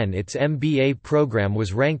 2010 its MBA program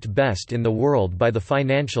was ranked best in the world by the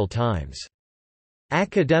Financial Times.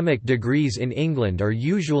 Academic degrees in England are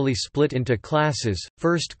usually split into classes: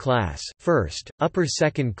 first class, first, upper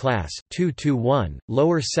second class, 2-1,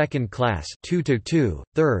 lower second class, 2-2,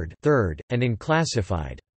 third, and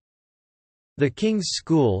unclassified. The King's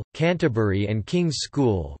School, Canterbury and King's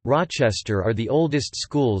School, Rochester are the oldest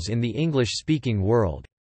schools in the English-speaking world.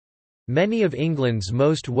 Many of England's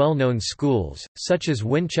most well-known schools, such as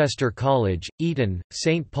Winchester College, Eton,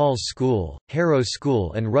 St Paul's School, Harrow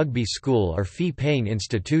School and Rugby School are fee-paying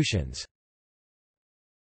institutions.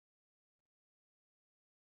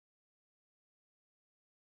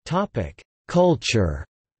 Culture.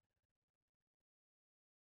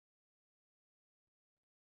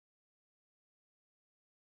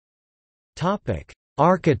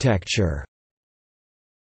 Architecture.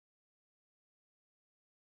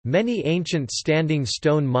 Many ancient standing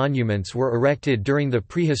stone monuments were erected during the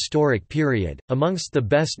prehistoric period. Amongst the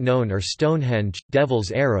best known are Stonehenge, Devil's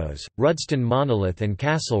Arrows, Rudston Monolith and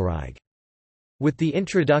Castlereagh. With the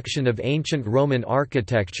introduction of ancient Roman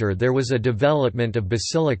architecture there was a development of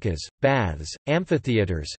basilicas, baths,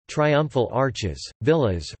 amphitheatres, triumphal arches,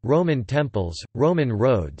 villas, Roman temples, Roman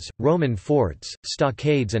roads, Roman forts,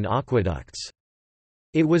 stockades and aqueducts.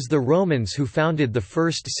 It was the Romans who founded the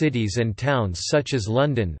first cities and towns such as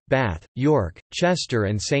London, Bath, York, Chester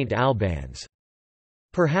and St Albans.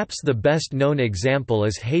 Perhaps the best known example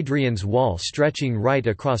is Hadrian's Wall stretching right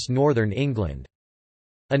across northern England.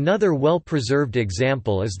 Another well-preserved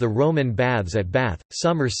example is the Roman baths at Bath,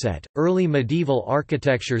 Somerset. Early medieval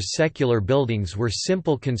architecture's secular buildings were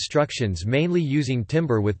simple constructions mainly using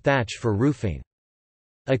timber with thatch for roofing.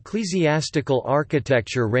 Ecclesiastical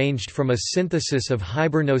architecture ranged from a synthesis of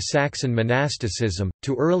Hiberno-Saxon monasticism,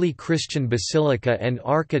 to early Christian basilica and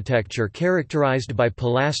architecture characterized by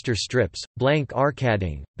pilaster strips, blank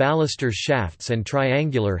arcading, baluster shafts and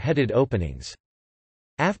triangular-headed openings.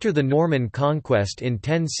 After the Norman conquest in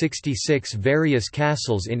 1066 various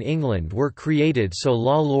castles in England were created so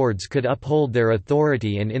law lords could uphold their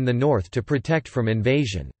authority and in the north to protect from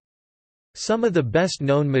invasion. Some of the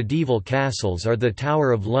best-known medieval castles are the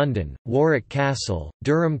Tower of London, Warwick Castle,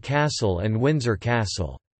 Durham Castle and Windsor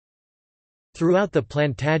Castle. Throughout the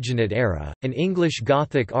Plantagenet era, an English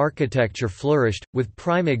Gothic architecture flourished, with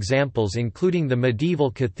prime examples including the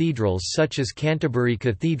medieval cathedrals such as Canterbury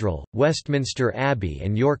Cathedral, Westminster Abbey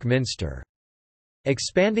and York Minster.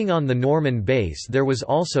 Expanding on the Norman base, there was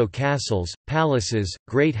also castles, palaces,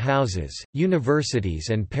 great houses, universities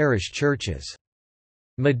and parish churches.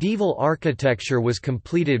 Medieval architecture was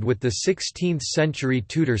completed with the 16th-century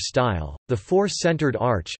Tudor style. The four-centred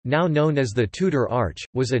arch, now known as the Tudor arch,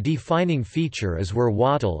 was a defining feature, as were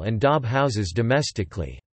wattle and daub houses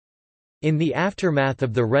domestically. In the aftermath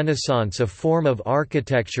of the Renaissance, a form of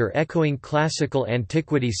architecture echoing classical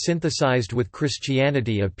antiquity synthesized with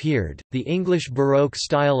Christianity appeared, the English Baroque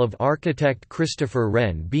style of architect Christopher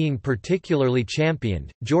Wren being particularly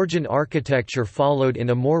championed. Georgian architecture followed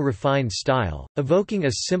in a more refined style, evoking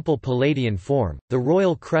a simple Palladian form. The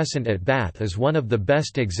Royal Crescent at Bath is one of the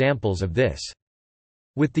best examples of this.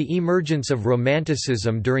 With the emergence of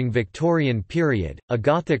Romanticism during Victorian period, a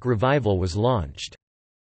Gothic revival was launched.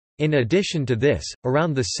 In addition to this,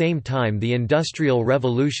 around the same time the Industrial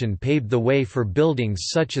Revolution paved the way for buildings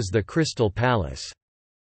such as the Crystal Palace.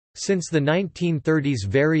 Since the 1930s,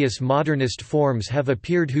 various modernist forms have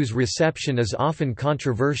appeared whose reception is often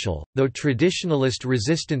controversial, though traditionalist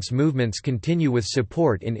resistance movements continue with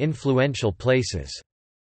support in influential places.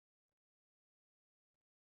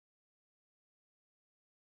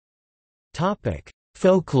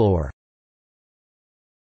 Folklore.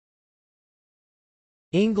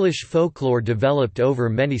 English folklore developed over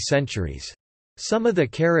many centuries. Some of the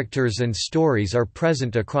characters and stories are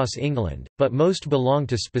present across England, but most belong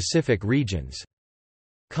to specific regions.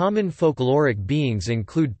 Common folkloric beings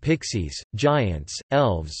include pixies, giants,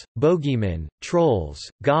 elves, bogeymen, trolls,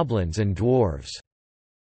 goblins and dwarves.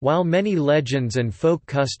 While many legends and folk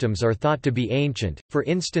customs are thought to be ancient, for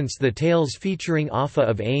instance the tales featuring Offa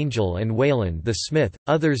of Angel and Wayland the Smith,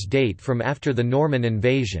 others date from after the Norman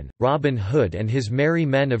invasion, Robin Hood and his merry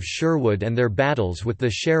men of Sherwood and their battles with the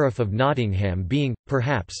Sheriff of Nottingham being,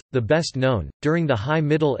 perhaps, the best known. During the High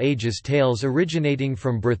Middle Ages, tales originating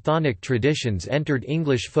from Brythonic traditions entered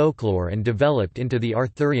English folklore and developed into the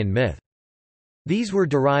Arthurian myth. These were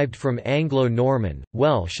derived from Anglo-Norman,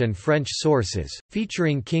 Welsh and French sources,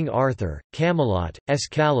 featuring King Arthur, Camelot,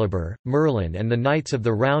 Excalibur, Merlin and the Knights of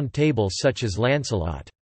the Round Table such as Lancelot.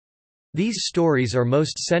 These stories are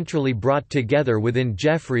most centrally brought together within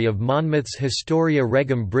Geoffrey of Monmouth's Historia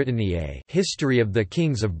Regum Britanniae, History of the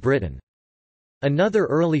Kings of Britain. Another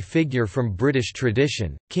early figure from British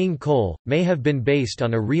tradition, King Cole, may have been based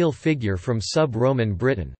on a real figure from sub-Roman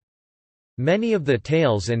Britain. Many of the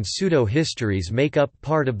tales and pseudo-histories make up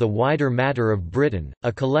part of the wider Matter of Britain,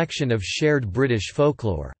 a collection of shared British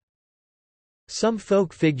folklore. Some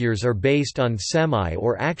folk figures are based on semi-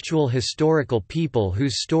 or actual historical people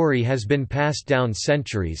whose story has been passed down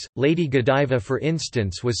centuries. Lady Godiva, for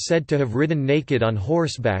instance, was said to have ridden naked on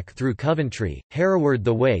horseback through Coventry. Hereward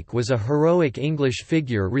the Wake was a heroic English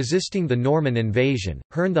figure resisting the Norman invasion.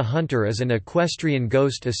 Herne the Hunter is an equestrian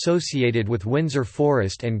ghost associated with Windsor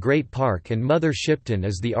Forest and Great Park, and Mother Shipton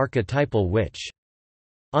is the archetypal witch.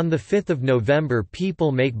 On 5 November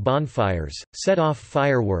people make bonfires, set off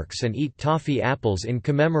fireworks and eat toffee apples in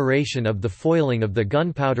commemoration of the foiling of the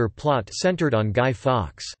gunpowder plot centered on Guy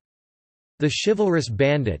Fawkes. The chivalrous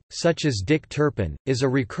bandit, such as Dick Turpin, is a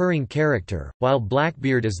recurring character, while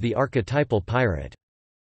Blackbeard is the archetypal pirate.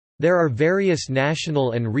 There are various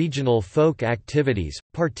national and regional folk activities,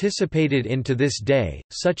 participated in to this day,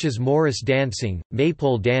 such as Morris dancing,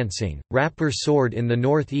 maypole dancing, rapper sword in the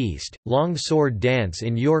northeast, long sword dance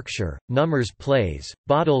in Yorkshire, mummers plays,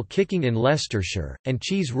 bottle kicking in Leicestershire, and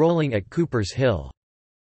cheese rolling at Cooper's Hill.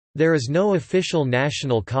 There is no official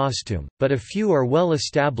national costume, but a few are well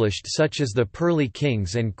established, such as the Pearly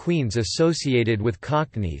Kings and Queens associated with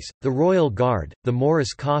Cockneys, the Royal Guard, the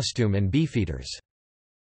Morris costume and Beefeaters.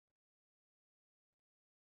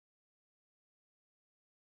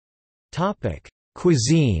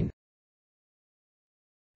 Cuisine.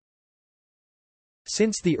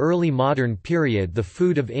 Since the early modern period, the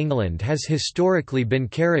food of England has historically been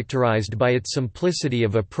characterised by its simplicity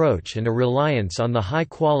of approach and a reliance on the high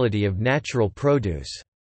quality of natural produce.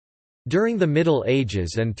 During the Middle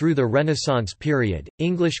Ages and through the Renaissance period,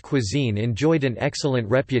 English cuisine enjoyed an excellent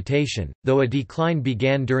reputation, though a decline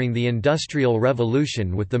began during the Industrial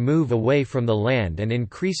Revolution with the move away from the land and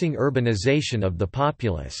increasing urbanisation of the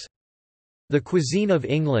populace. The cuisine of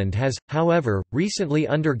England has, however, recently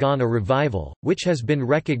undergone a revival, which has been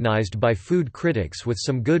recognised by food critics with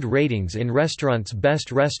some good ratings in Restaurant's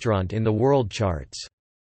Best Restaurant in the World charts.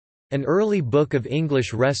 An early book of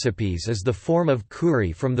English recipes is the form of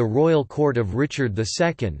curry from the royal court of Richard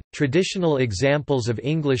II. Traditional examples of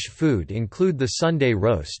English food include the Sunday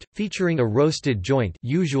roast, featuring a roasted joint,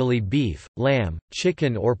 usually beef, lamb,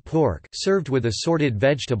 chicken or pork, served with assorted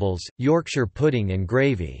vegetables, Yorkshire pudding and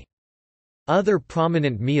gravy. Other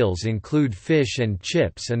prominent meals include fish and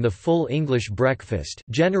chips and the full English breakfast,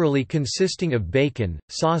 generally consisting of bacon,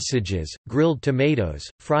 sausages, grilled tomatoes,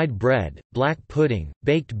 fried bread, black pudding,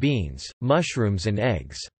 baked beans, mushrooms and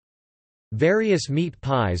eggs. Various meat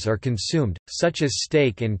pies are consumed, such as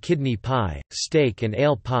steak and kidney pie, steak and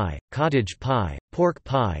ale pie, cottage pie, pork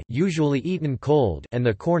pie usually eaten cold, and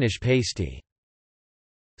the Cornish pasty.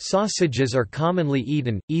 Sausages are commonly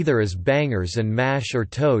eaten, either as bangers and mash or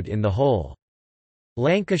toad in the whole.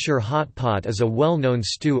 Lancashire hot pot is a well-known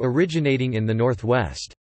stew originating in the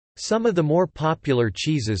northwest. Some of the more popular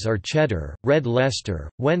cheeses are Cheddar, Red Leicester,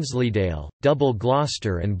 Wensleydale, Double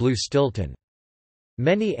Gloucester and Blue Stilton.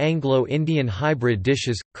 Many Anglo-Indian hybrid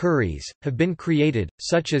dishes, curries, have been created,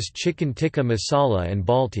 such as chicken tikka masala and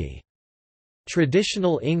balti.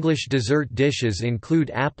 Traditional English dessert dishes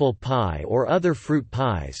include apple pie or other fruit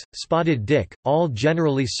pies, spotted dick, all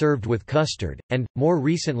generally served with custard, and, more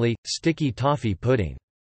recently, sticky toffee pudding.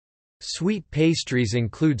 Sweet pastries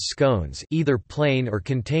include scones, either plain or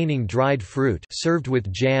containing dried fruit, served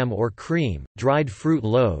with jam or cream, dried fruit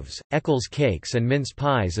loaves, Eccles cakes and mince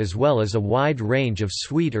pies, as well as a wide range of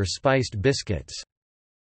sweet or spiced biscuits.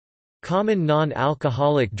 Common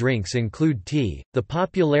non-alcoholic drinks include tea, the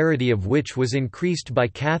popularity of which was increased by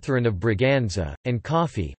Catherine of Braganza, and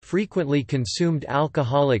coffee. Frequently consumed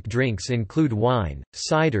alcoholic drinks include wine,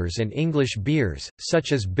 ciders and English beers,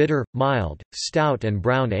 such as bitter, mild, stout and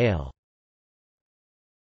brown ale.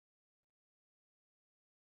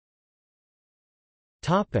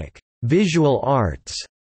 Visual arts.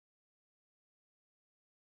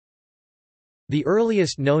 The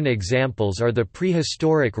earliest known examples are the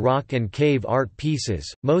prehistoric rock and cave art pieces,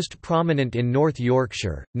 most prominent in North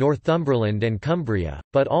Yorkshire, Northumberland and Cumbria,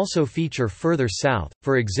 but also feature further south,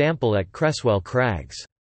 for example at Cresswell Crags.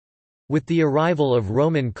 With the arrival of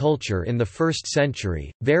Roman culture in the 1st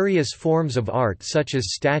century, various forms of art such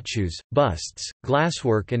as statues, busts,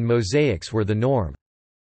 glasswork and mosaics were the norm.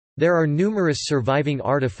 There are numerous surviving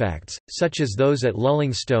artifacts, such as those at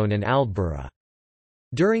Lullingstone and Aldborough.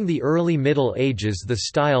 During the early Middle Ages the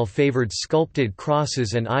style favored sculpted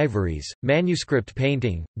crosses and ivories, manuscript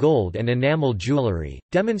painting, gold and enamel jewellery,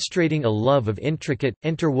 demonstrating a love of intricate,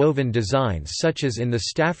 interwoven designs such as in the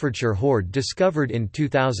Staffordshire hoard discovered in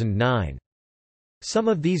 2009. Some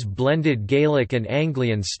of these blended Gaelic and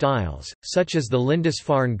Anglian styles, such as the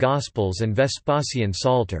Lindisfarne Gospels and Vespasian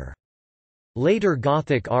Psalter. Later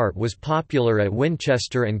Gothic art was popular at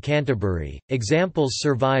Winchester and Canterbury. Examples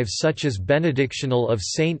survive such as Benedictional of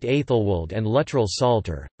St. Aethelwold and Luttrell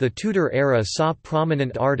Psalter. The Tudor era saw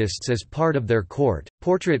prominent artists as part of their court.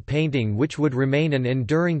 Portrait painting, which would remain an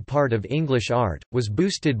enduring part of English art, was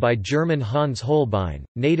boosted by German Hans Holbein.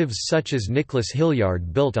 Natives such as Nicholas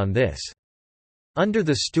Hilliard built on this. Under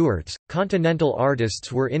the Stuarts, continental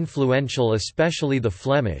artists were influential, especially the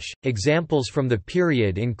Flemish. Examples from the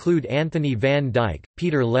period include Anthony van Dyck,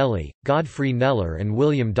 Peter Lely, Godfrey Kneller, and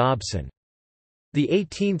William Dobson. The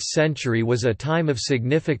 18th century was a time of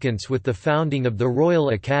significance with the founding of the Royal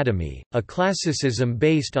Academy. A classicism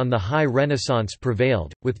based on the High Renaissance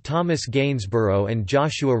prevailed, with Thomas Gainsborough and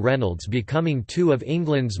Joshua Reynolds becoming two of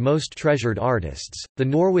England's most treasured artists. The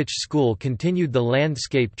Norwich School continued the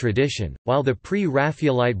landscape tradition, while the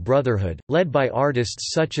Pre-Raphaelite Brotherhood, led by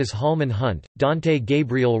artists such as Holman Hunt, Dante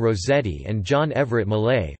Gabriel Rossetti, and John Everett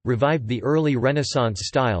Millais, revived the early Renaissance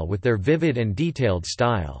style with their vivid and detailed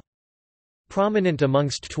style. Prominent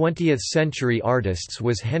amongst 20th-century artists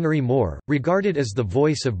was Henry Moore, regarded as the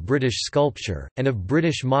voice of British sculpture, and of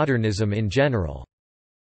British modernism in general.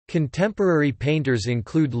 Contemporary painters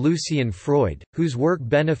include Lucian Freud, whose work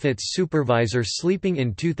Benefits Supervisor Sleeping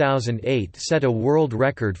in 2008 set a world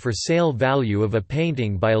record for sale value of a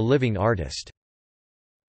painting by a living artist.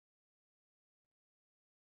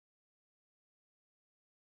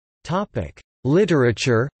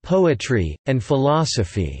 Literature, poetry, and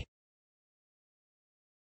philosophy.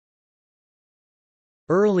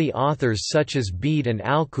 Early authors such as Bede and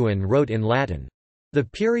Alcuin wrote in Latin. The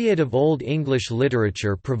period of Old English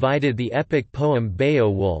literature provided the epic poem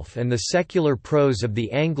Beowulf and the secular prose of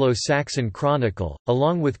the Anglo-Saxon Chronicle,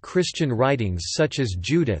 along with Christian writings such as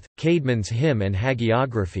Judith, Caedmon's Hymn and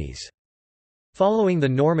hagiographies. Following the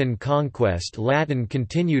Norman conquest, Latin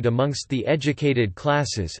continued amongst the educated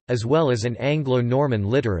classes, as well as an Anglo-Norman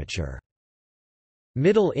literature.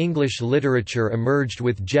 Middle English literature emerged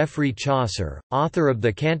with Geoffrey Chaucer, author of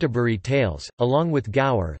the Canterbury Tales, along with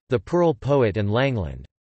Gower, the Pearl Poet and Langland.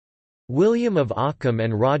 William of Ockham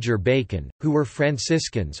and Roger Bacon, who were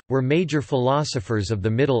Franciscans, were major philosophers of the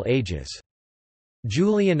Middle Ages.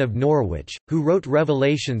 Julian of Norwich, who wrote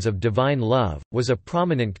Revelations of Divine Love, was a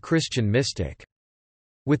prominent Christian mystic.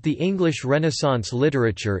 With the English Renaissance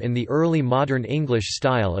literature in the early modern English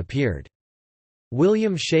style appeared.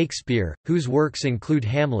 William Shakespeare, whose works include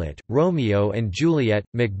Hamlet, Romeo and Juliet,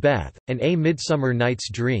 Macbeth, and A Midsummer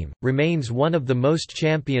Night's Dream, remains one of the most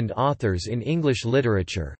championed authors in English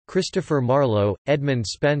literature. Christopher Marlowe, Edmund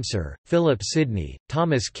Spenser, Philip Sidney,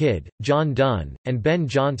 Thomas Kidd, John Donne, and Ben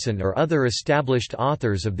Jonson are other established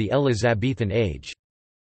authors of the Elizabethan age.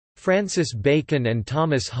 Francis Bacon and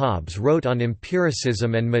Thomas Hobbes wrote on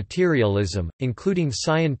empiricism and materialism, including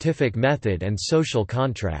scientific method and social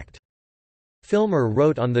contract. Filmer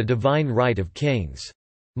wrote on the divine right of kings.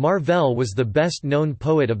 Marvell was the best-known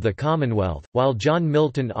poet of the Commonwealth, while John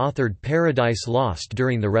Milton authored Paradise Lost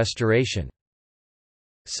during the Restoration.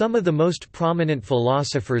 Some of the most prominent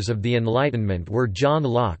philosophers of the Enlightenment were John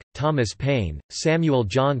Locke, Thomas Paine, Samuel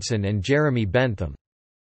Johnson and Jeremy Bentham.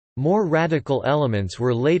 More radical elements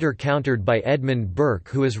were later countered by Edmund Burke,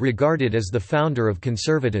 who is regarded as the founder of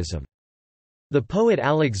conservatism. The poet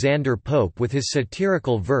Alexander Pope with his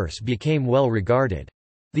satirical verse became well regarded.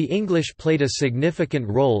 The English played a significant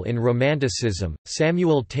role in Romanticism.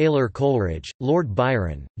 Samuel Taylor Coleridge, Lord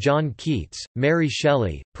Byron, John Keats, Mary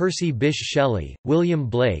Shelley, Percy Bysshe Shelley, William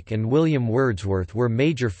Blake, and William Wordsworth were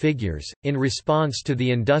major figures. In response to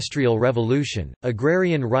the Industrial Revolution,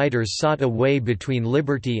 agrarian writers sought a way between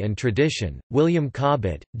liberty and tradition. William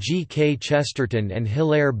Cobbett, G. K. Chesterton, and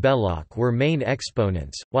Hilaire Belloc were main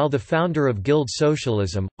exponents, while the founder of Guild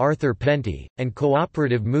Socialism, Arthur Penty, and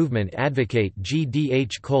cooperative movement advocate G. D.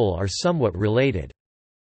 H. Cole are somewhat related.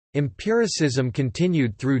 Empiricism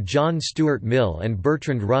continued through John Stuart Mill and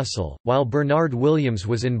Bertrand Russell, while Bernard Williams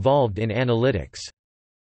was involved in analytics.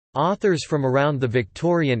 Authors from around the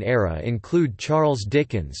Victorian era include Charles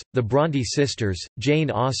Dickens, the Brontë sisters,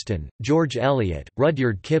 Jane Austen, George Eliot,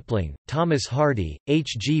 Rudyard Kipling, Thomas Hardy,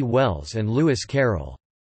 H. G. Wells and Lewis Carroll.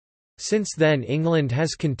 Since then England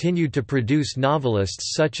has continued to produce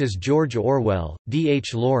novelists such as George Orwell, D.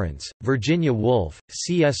 H. Lawrence, Virginia Woolf,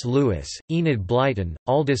 C. S. Lewis, Enid Blyton,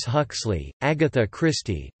 Aldous Huxley, Agatha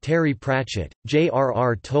Christie, Terry Pratchett, J. R.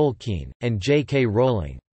 R. Tolkien, and J. K.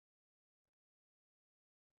 Rowling.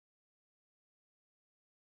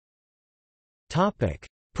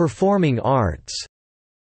 Performing arts.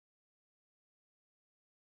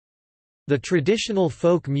 The traditional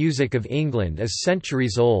folk music of England is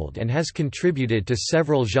centuries old and has contributed to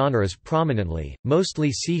several genres prominently,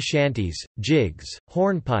 mostly sea shanties, jigs,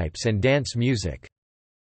 hornpipes and dance music.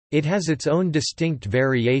 It has its own distinct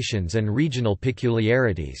variations and regional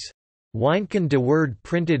peculiarities. Wynken de Worde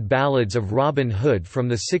printed ballads of Robin Hood from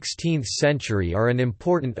the 16th century are an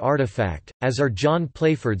important artifact, as are John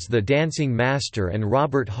Playford's The Dancing Master and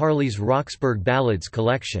Robert Harley's Roxburgh Ballads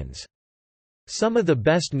collections. Some of the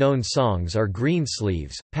best-known songs are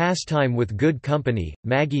Greensleeves, Pastime with Good Company,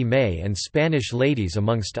 Maggie May and Spanish Ladies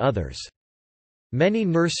amongst others. Many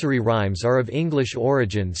nursery rhymes are of English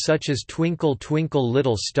origin such as Twinkle Twinkle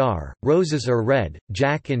Little Star, Roses Are Red,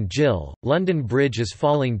 Jack and Jill, London Bridge is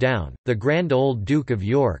Falling Down, The Grand Old Duke of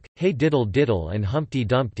York, Hey Diddle Diddle and Humpty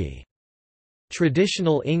Dumpty.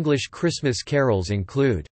 Traditional English Christmas carols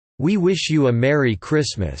include, We Wish You a Merry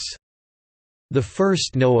Christmas, The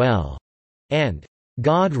First Noel, and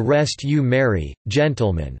God Rest You Merry,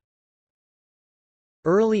 Gentlemen.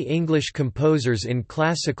 Early English composers in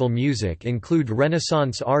classical music include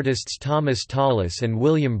Renaissance artists Thomas Tallis and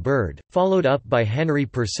William Byrd, followed up by Henry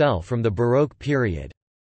Purcell from the Baroque period.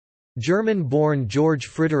 German-born George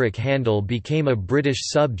Frideric Handel became a British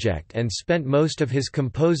subject and spent most of his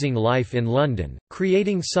composing life in London,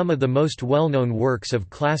 creating some of the most well-known works of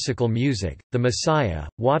classical music, The Messiah,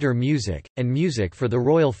 Water Music, and music for the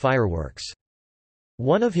royal fireworks.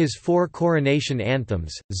 One of his 4 coronation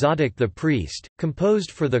anthems, Zadok the Priest, composed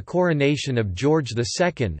for the coronation of George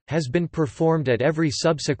II, has been performed at every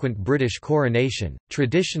subsequent British coronation,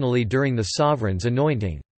 traditionally during the sovereign's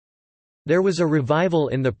anointing. There was a revival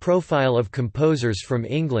in the profile of composers from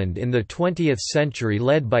England in the 20th century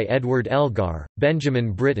led by Edward Elgar,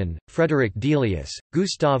 Benjamin Britten, Frederick Delius,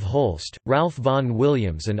 Gustav Holst, Ralph vaughan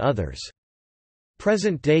Williams and others.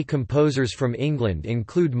 Present-day composers from England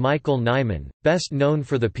include Michael Nyman, best known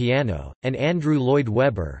for the piano, and Andrew Lloyd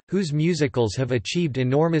Webber, whose musicals have achieved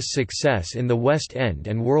enormous success in the West End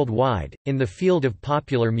and worldwide. In the field of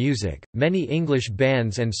popular music, many English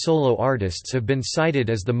bands and solo artists have been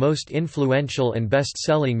cited as the most influential and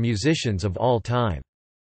best-selling musicians of all time.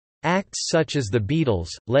 Acts such as the Beatles,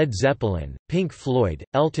 Led Zeppelin, Pink Floyd,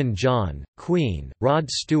 Elton John, Queen, Rod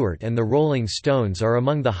Stewart and the Rolling Stones are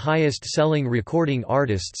among the highest-selling recording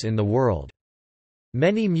artists in the world.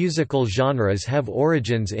 Many musical genres have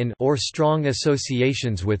origins in or strong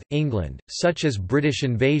associations with England, such as British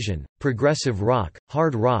Invasion, progressive rock,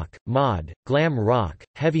 hard rock, mod, glam rock,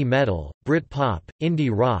 heavy metal, Britpop, indie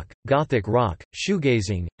rock, gothic rock,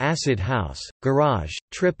 shoegazing, acid house, garage,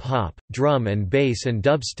 trip hop, drum and bass and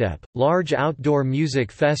dubstep. Large outdoor music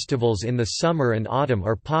festivals in the summer and autumn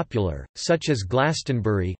are popular, such as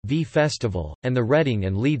Glastonbury, V Festival, and the Reading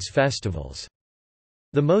and Leeds festivals.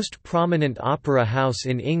 The most prominent opera house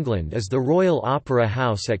in England is the Royal Opera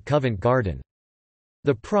House at Covent Garden.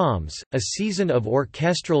 The Proms, a season of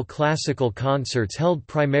orchestral classical concerts held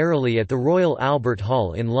primarily at the Royal Albert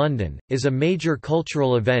Hall in London, is a major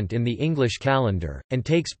cultural event in the English calendar, and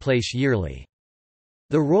takes place yearly.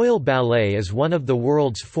 The Royal Ballet is one of the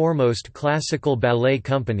world's foremost classical ballet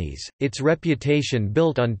companies, its reputation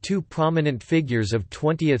built on two prominent figures of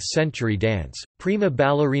 20th-century dance, prima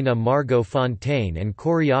ballerina Margot Fonteyn and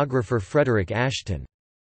choreographer Frederick Ashton.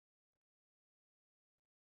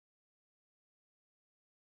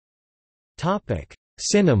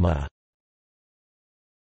 Cinema.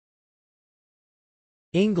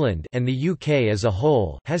 England and the UK as a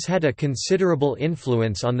whole has had a considerable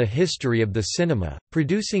influence on the history of the cinema,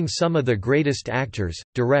 producing some of the greatest actors,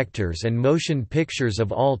 directors and motion pictures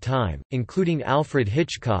of all time, including Alfred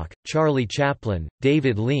Hitchcock, Charlie Chaplin,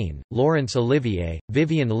 David Lean, Laurence Olivier,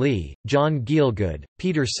 Vivien Leigh, John Gielgud,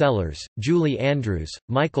 Peter Sellers, Julie Andrews,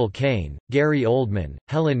 Michael Caine, Gary Oldman,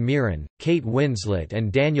 Helen Mirren, Kate Winslet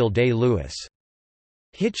and Daniel Day-Lewis.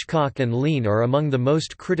 Hitchcock and Lean are among the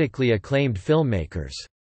most critically acclaimed filmmakers.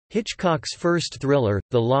 Hitchcock's first thriller,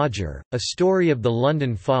 The Lodger, A Story of the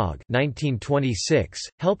London Fog 1926,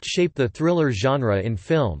 helped shape the thriller genre in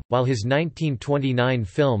film, while his 1929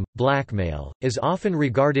 film, Blackmail, is often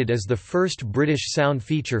regarded as the first British sound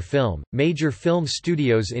feature film. Major film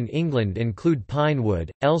studios in England include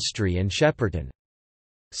Pinewood, Elstree and Shepperton.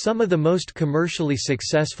 Some of the most commercially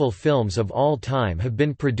successful films of all time have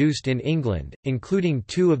been produced in England, including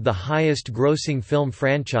two of the highest-grossing film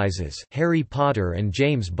franchises, Harry Potter and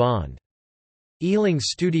James Bond. Ealing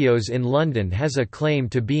Studios in London has a claim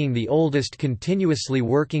to being the oldest continuously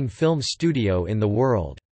working film studio in the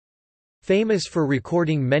world. Famous for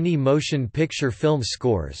recording many motion picture film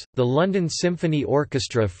scores, the London Symphony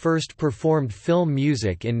Orchestra first performed film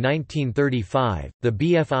music in 1935. The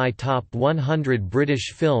BFI Top 100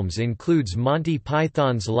 British Films includes Monty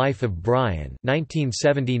Python's Life of Brian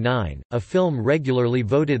 (1979), a film regularly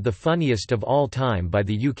voted the funniest of all time by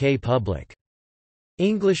the UK public.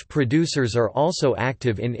 English producers are also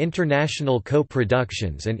active in international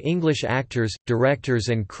co-productions, and English actors, directors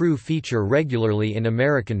and crew feature regularly in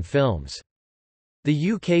American films.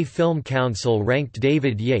 The UK Film Council ranked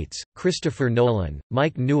David Yates, Christopher Nolan,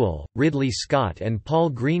 Mike Newell, Ridley Scott and Paul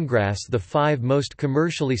Greengrass the 5 most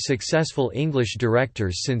commercially successful English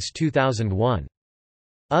directors since 2001.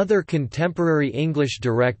 Other contemporary English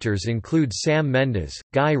directors include Sam Mendes,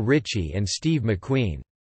 Guy Ritchie and Steve McQueen.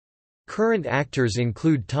 Current actors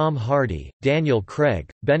include Tom Hardy, Daniel Craig,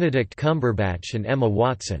 Benedict Cumberbatch and Emma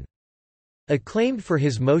Watson. Acclaimed for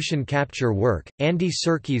his motion capture work, Andy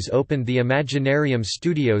Serkis opened the Imaginarium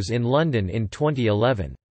Studios in London in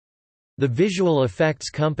 2011. The visual effects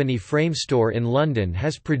company Framestore in London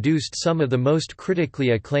has produced some of the most critically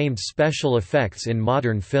acclaimed special effects in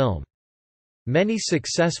modern film. Many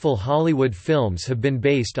successful Hollywood films have been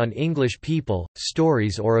based on English people,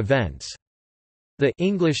 stories or events. The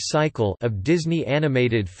English cycle of Disney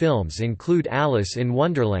animated films include Alice in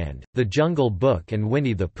Wonderland, The Jungle Book and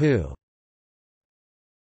Winnie the Pooh.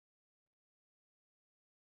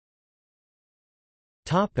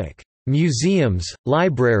 Topic: Museums,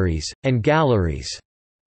 libraries, and galleries.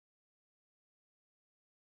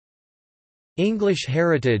 English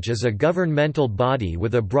Heritage is a governmental body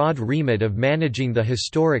with a broad remit of managing the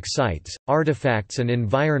historic sites, artefacts and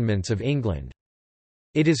environments of England.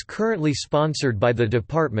 It is currently sponsored by the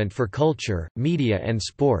Department for Culture, Media and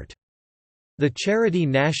Sport. The charity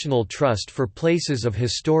National Trust for Places of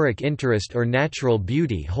Historic Interest or Natural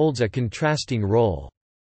Beauty holds a contrasting role.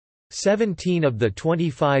 17 of the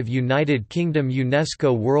 25 United Kingdom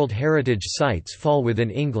UNESCO World Heritage Sites fall within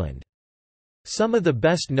England. Some of the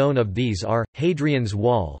best known of these are, Hadrian's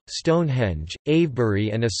Wall, Stonehenge,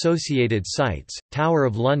 Avebury and associated sites, Tower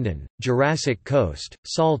of London, Jurassic Coast,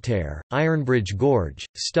 Saltaire, Ironbridge Gorge,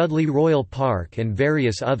 Studley Royal Park and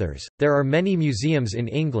various others. There are many museums in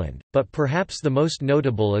England, but perhaps the most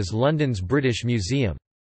notable is London's British Museum.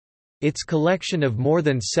 Its collection of more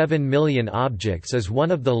than 7 million objects is one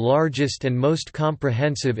of the largest and most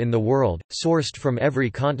comprehensive in the world, sourced from every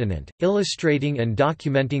continent, illustrating and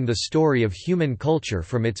documenting the story of human culture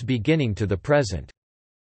from its beginning to the present.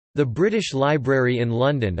 The British Library in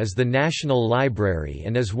London is the National Library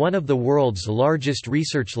and is one of the world's largest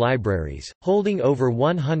research libraries, holding over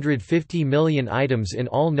 150 million items in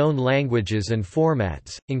all known languages and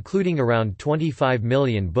formats, including around 25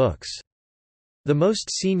 million books. The most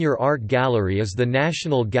senior art gallery is the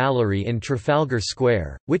National Gallery in Trafalgar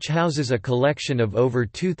Square, which houses a collection of over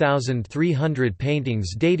 2,300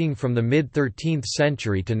 paintings dating from the mid-13th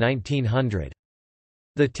century to 1900.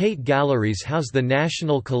 The Tate Galleries house the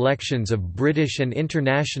national collections of British and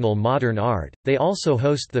international modern art. They also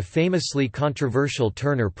host the famously controversial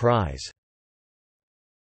Turner Prize.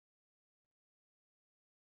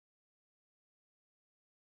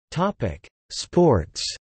 Topic: Sports.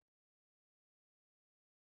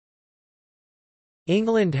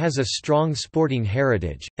 England has a strong sporting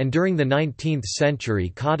heritage, and during the 19th century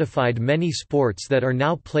codified many sports that are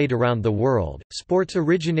now played around the world. Sports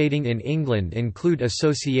originating in England include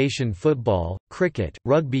association football, cricket,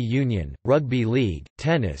 rugby union, rugby league,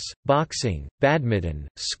 tennis, boxing, badminton,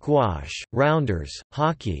 squash, rounders,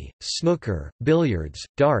 hockey, snooker, billiards,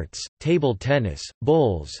 darts, table tennis,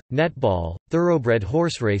 bowls, netball, thoroughbred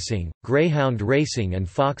horse racing, greyhound racing and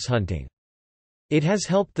fox hunting. It has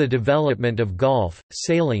helped the development of golf,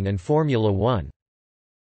 sailing and Formula One.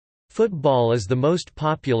 Football is the most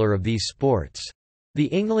popular of these sports. The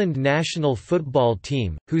England national football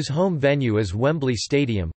team, whose home venue is Wembley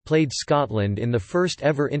Stadium, played Scotland in the first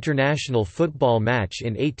ever international football match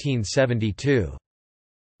in 1872.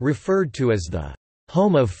 Referred to as the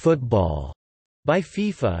 "home of football" by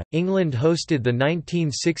FIFA, England hosted the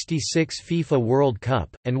 1966 FIFA World Cup,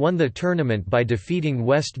 and won the tournament by defeating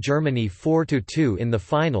West Germany 4–2 in the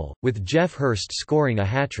final, with Geoff Hurst scoring a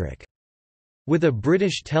hat-trick. With a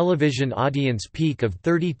British television audience peak of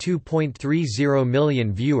 32.30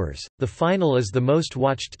 million viewers, the final is the most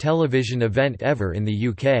watched television event ever in the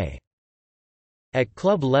UK. At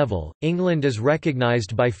club level, England is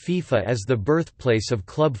recognised by FIFA as the birthplace of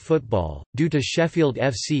club football, due to Sheffield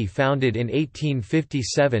FC founded in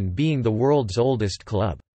 1857 being the world's oldest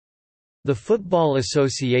club. The Football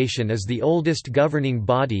Association is the oldest governing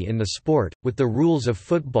body in the sport, with the rules of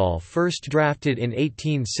football first drafted in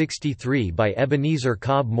 1863 by Ebenezer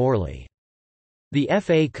Cobb Morley. The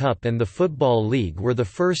FA Cup and the Football League were the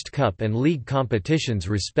first cup and league competitions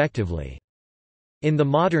respectively. In the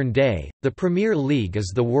modern day, the Premier League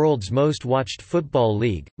is the world's most watched football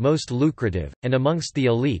league, most lucrative, and amongst the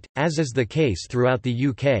elite, as is the case throughout the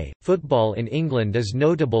UK. Football in England is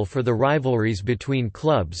notable for the rivalries between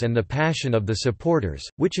clubs and the passion of the supporters,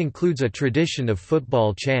 which includes a tradition of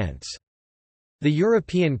football chants. The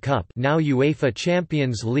European Cup, now UEFA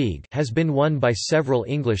Champions League, has been won by several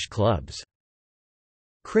English clubs.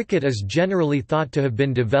 Cricket is generally thought to have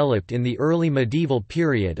been developed in the early medieval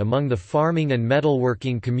period among the farming and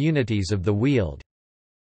metalworking communities of the Weald.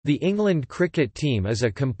 The England cricket team is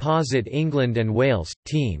a composite England and Wales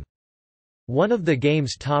team. One of the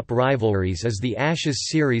game's top rivalries is the Ashes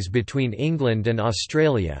series between England and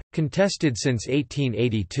Australia, contested since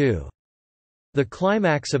 1882. The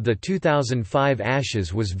climax of the 2005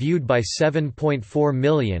 Ashes was viewed by 7.4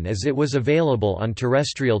 million as it was available on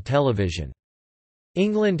terrestrial television.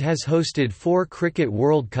 England has hosted 4 Cricket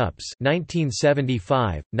World Cups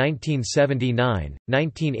 1975, 1979,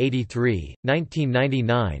 1983,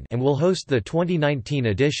 1999 and will host the 2019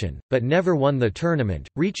 edition, but never won the tournament,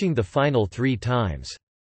 reaching the final 3 times.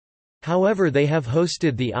 However, they have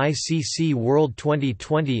hosted the ICC World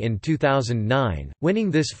 2020 in 2009, winning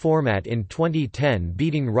this format in 2010,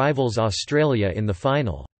 beating rivals Australia in the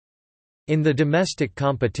final. In the domestic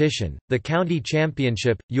competition, the county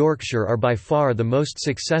championship, Yorkshire are by far the most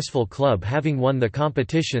successful club, having won the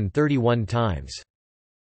competition 31 times.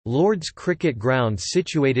 Lord's Cricket Ground,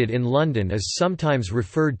 situated in London, is sometimes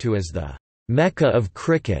referred to as the Mecca of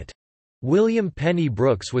cricket. William Penny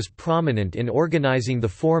Brooks was prominent in organising the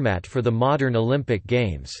format for the modern Olympic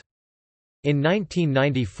Games. In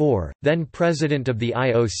 1994, then president of the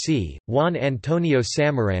IOC, Juan Antonio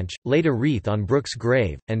Samaranch, laid a wreath on Brooks'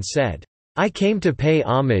 grave, and said, "I came to pay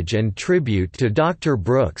homage and tribute to Dr.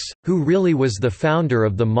 Brooks, who really was the founder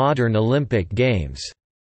of the modern Olympic Games."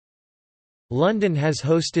 London has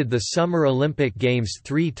hosted the Summer Olympic Games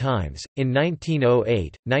 3 times, in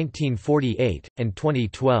 1908, 1948, and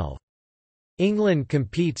 2012. England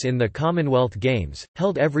competes in the Commonwealth Games,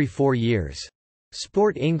 held every 4 years.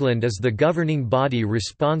 Sport England is the governing body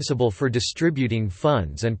responsible for distributing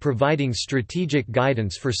funds and providing strategic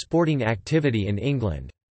guidance for sporting activity in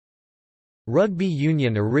England. Rugby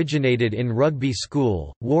union originated in Rugby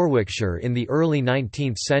School, Warwickshire in the early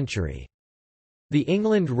 19th century. The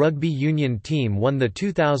England rugby union team won the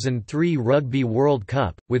 2003 Rugby World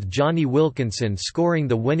Cup, with Johnny Wilkinson scoring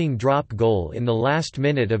the winning drop goal in the last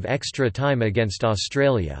minute of extra time against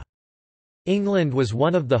Australia. England was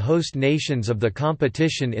one of the host nations of the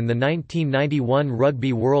competition in the 1991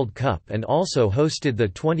 Rugby World Cup and also hosted the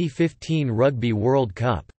 2015 Rugby World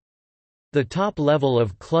Cup. The top level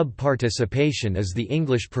of club participation is the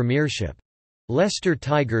English Premiership. Leicester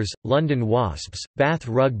Tigers, London Wasps, Bath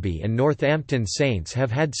Rugby and Northampton Saints have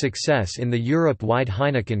had success in the Europe-wide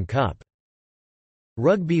Heineken Cup.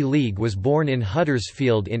 Rugby League was born in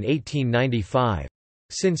Huddersfield in 1895.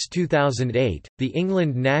 Since 2008, the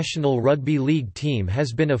England national rugby league team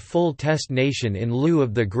has been a full test nation in lieu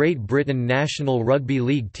of the Great Britain national rugby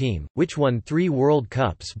league team, which won 3 World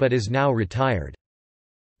Cups but is now retired.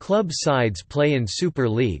 Club sides play in Super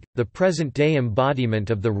League, the present-day embodiment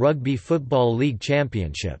of the Rugby Football League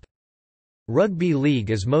Championship. Rugby League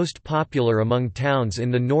is most popular among towns in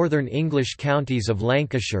the northern English counties of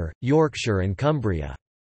Lancashire, Yorkshire and Cumbria.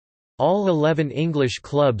 All 11 English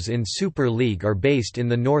clubs in Super League are based in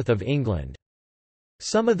the north of England.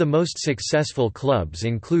 Some of the most successful clubs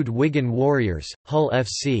include Wigan Warriors, Hull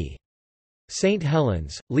FC, St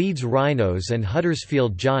Helens, Leeds Rhinos and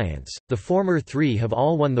Huddersfield Giants. The former 3 have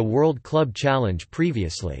all won the World Club Challenge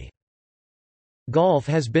previously. Golf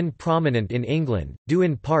has been prominent in England, due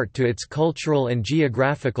in part to its cultural and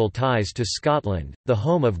geographical ties to Scotland, the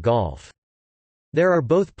home of golf. There are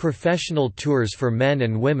both professional tours for men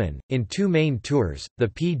and women, in 2 main tours, the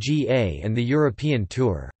PGA and the European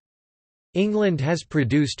Tour. England has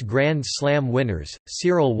produced Grand Slam winners,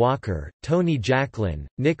 Cyril Walker, Tony Jacklin,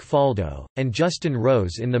 Nick Faldo, and Justin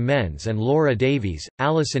Rose in the men's and Laura Davies,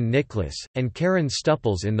 Alison Nicholas, and Karen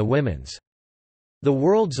Stupples in the women's. The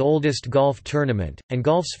world's oldest golf tournament, and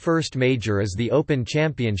golf's first major is the Open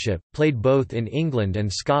Championship, played both in England and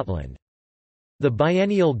Scotland. The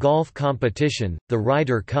biennial golf competition, the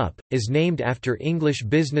Ryder Cup, is named after English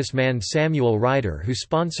businessman Samuel Ryder, who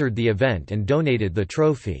sponsored the event and donated the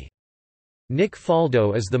trophy. Nick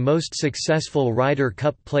Faldo is the most successful Ryder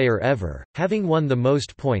Cup player ever, having won the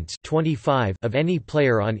most points 25 of any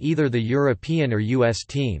player on either the European or US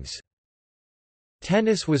teams.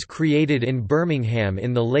 Tennis was created in Birmingham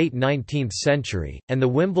in the late 19th century, and the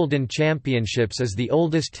Wimbledon Championships is the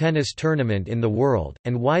oldest tennis tournament in the world,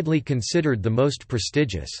 and widely considered the most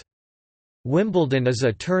prestigious. Wimbledon is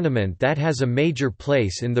a tournament that has a major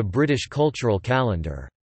place in the British cultural calendar.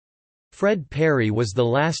 Fred Perry was the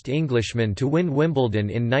last Englishman to win Wimbledon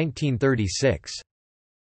in 1936.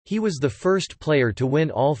 He was the first player to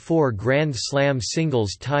win all 4 Grand Slam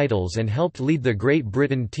singles titles and helped lead the Great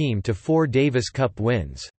Britain team to 4 Davis Cup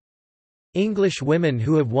wins. English women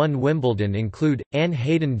who have won Wimbledon include, Anne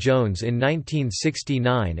Haydon-Jones in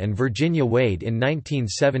 1969 and Virginia Wade in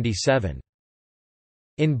 1977.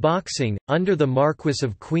 In boxing, under the Marquess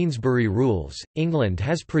of Queensberry rules, England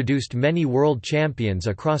has produced many world champions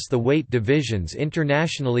across the weight divisions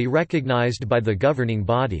internationally recognised by the governing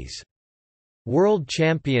bodies. World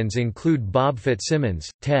champions include Bob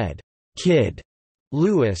Fitzsimmons, Ted Kid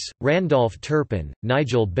Lewis, Randolph Turpin,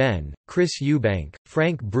 Nigel Benn, Chris Eubank,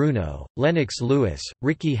 Frank Bruno, Lennox Lewis,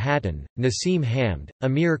 Ricky Hatton, Nassim Hamd,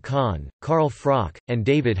 Amir Khan, Carl Froch, and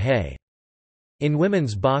David Hay. In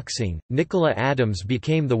women's boxing, Nicola Adams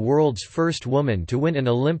became the world's first woman to win an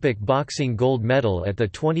Olympic boxing gold medal at the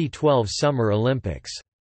 2012 Summer Olympics.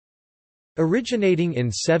 Originating in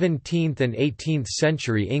 17th and 18th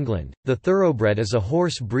century England, the thoroughbred is a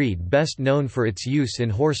horse breed best known for its use in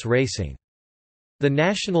horse racing. The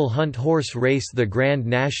national hunt horse race, the Grand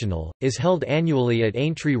National, is held annually at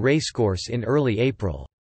Aintree Racecourse in early April.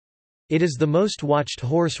 It is the most watched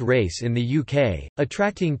horse race in the UK,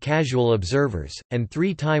 attracting casual observers, and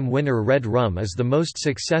 3-time winner Red Rum is the most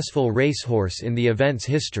successful racehorse in the event's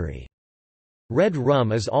history. Red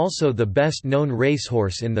Rum is also the best-known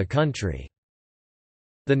racehorse in the country.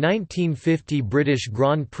 The 1950 British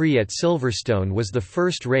Grand Prix at Silverstone was the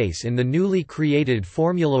first race in the newly created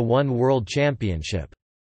Formula One World Championship.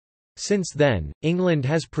 Since then, England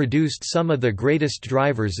has produced some of the greatest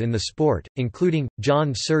drivers in the sport, including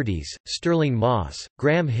John Surtees, Stirling Moss,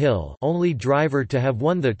 Graham Hill, only driver to have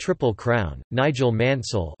won the Triple Crown, Nigel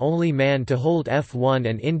Mansell, only man to hold F1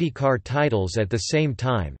 and IndyCar titles at the same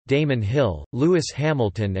time, Damon Hill, Lewis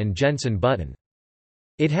Hamilton and Jenson Button.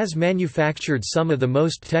 It has manufactured some of the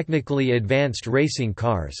most technically advanced racing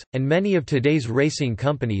cars, and many of today's racing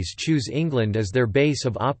companies choose England as their base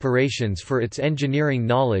of operations for its engineering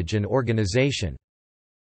knowledge and organisation.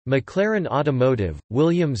 McLaren Automotive,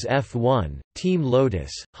 Williams F1, Team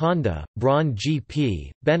Lotus, Honda, Braun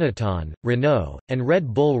GP, Benetton, Renault, and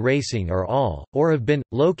Red Bull Racing are all, or have been,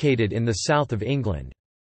 located in the south of England.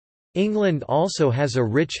 England also has a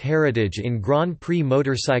rich heritage in Grand Prix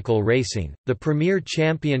motorcycle racing, the premier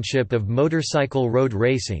championship of motorcycle road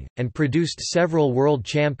racing, and produced several world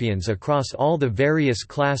champions across all the various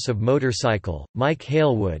class of motorcycle, Mike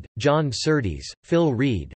Halewood, John Surtees, Phil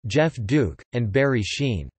Reed, Jeff Duke, and Barry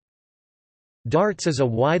Sheene. Darts is a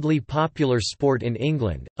widely popular sport in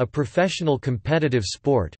England, a professional competitive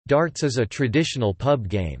sport. Darts is a traditional pub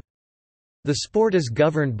game. The sport is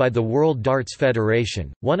governed by the World Darts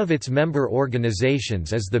Federation. One of its member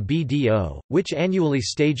organizations is the BDO, which annually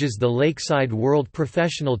stages the Lakeside World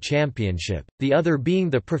Professional Championship, the other being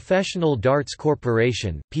the Professional Darts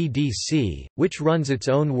Corporation (PDC), which runs its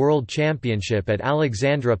own World Championship at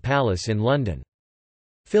Alexandra Palace in London.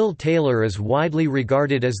 Phil Taylor is widely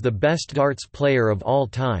regarded as the best darts player of all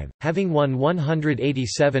time, having won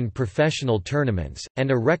 187 professional tournaments, and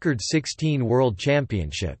a record 16 World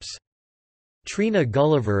Championships. Trina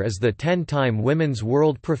Gulliver is the 10-time Women's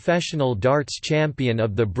World Professional Darts Champion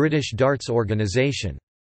of the British Darts Organisation.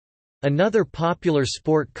 Another popular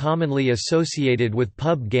sport commonly associated with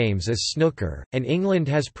pub games is snooker, and England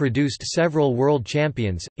has produced several world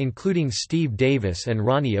champions, including Steve Davis and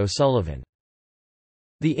Ronnie O'Sullivan.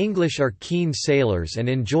 The English are keen sailors and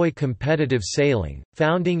enjoy competitive sailing,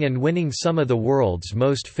 founding and winning some of the world's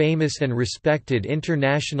most famous and respected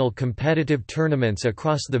international competitive tournaments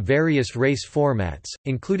across the various race formats,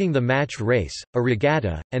 including the match race, a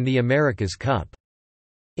regatta, and the America's Cup.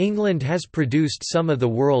 England has produced some of the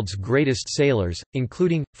world's greatest sailors,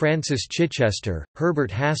 including, Francis Chichester, Herbert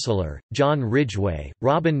Hassler, John Ridgway,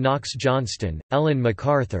 Robin Knox-Johnston, Ellen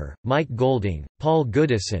MacArthur, Mike Golding, Paul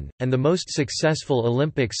Goodison, and the most successful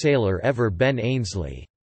Olympic sailor ever Ben Ainslie.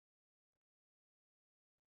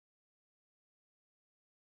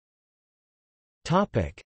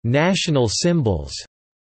 National symbols.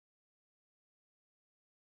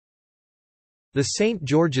 The St.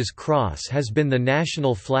 George's Cross has been the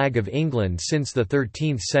national flag of England since the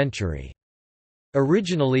 13th century.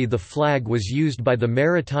 Originally the flag was used by the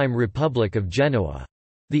Maritime Republic of Genoa.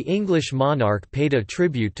 The English monarch paid a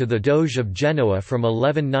tribute to the Doge of Genoa from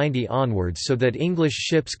 1190 onwards so that English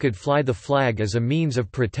ships could fly the flag as a means of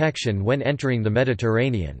protection when entering the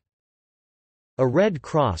Mediterranean. A red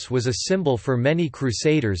cross was a symbol for many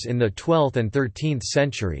crusaders in the 12th and 13th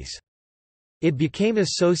centuries. It became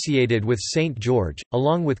associated with St. George,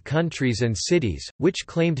 along with countries and cities, which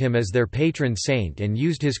claimed him as their patron saint and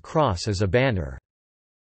used his cross as a banner.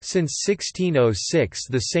 Since 1606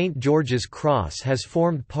 the St. George's Cross has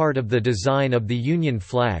formed part of the design of the Union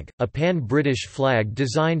flag, a pan-British flag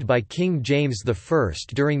designed by King James I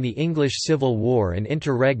during the English Civil War and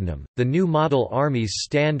interregnum. The new Model Army's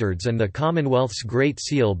standards and the Commonwealth's Great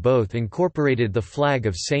Seal both incorporated the flag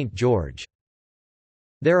of St. George.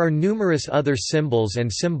 There are numerous other symbols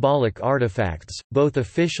and symbolic artifacts, both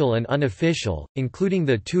official and unofficial, including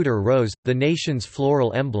the Tudor rose, the nation's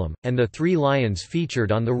floral emblem, and the three lions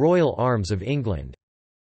featured on the Royal Arms of England.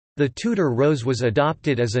 The Tudor rose was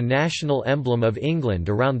adopted as a national emblem of England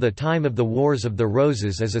around the time of the Wars of the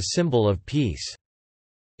Roses as a symbol of peace.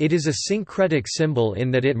 It is a syncretic symbol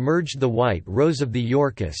in that it merged the white rose of the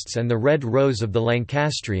Yorkists and the red rose of the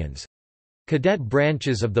Lancastrians, cadet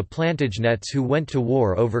branches of the Plantagenets who went to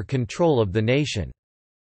war over control of the nation.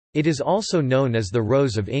 It is also known as the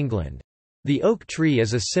Rose of England. The oak tree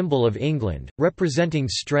is a symbol of England, representing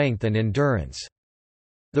strength and endurance.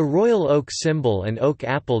 The royal oak symbol and Oak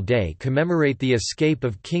Apple Day commemorate the escape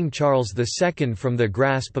of King Charles II from the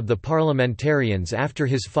grasp of the parliamentarians after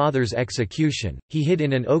his father's execution. He hid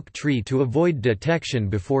in an oak tree to avoid detection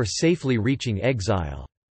before safely reaching exile.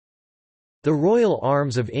 The Royal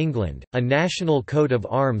Arms of England, a national coat of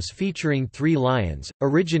arms featuring three lions,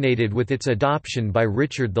 originated with its adoption by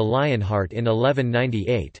Richard the Lionheart in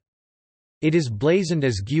 1198. It is blazoned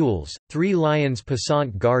as gules, three lions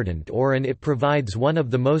passant gardant or, and it provides one of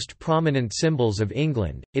the most prominent symbols of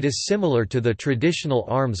England. It is similar to the traditional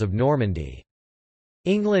arms of Normandy.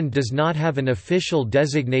 England does not have an official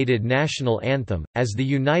designated national anthem, as the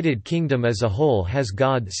United Kingdom as a whole has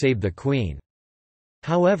God Save the Queen.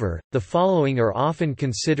 However, the following are often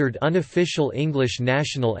considered unofficial English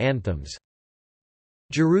national anthems.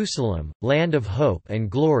 Jerusalem, Land of Hope and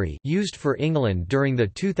Glory, used for England during the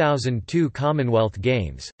 2002 Commonwealth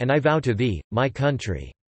Games, and I Vow to Thee, My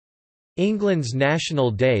Country. England's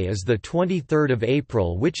national day is the 23rd of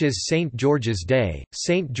April, which is St. George's Day.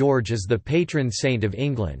 St. George is the patron saint of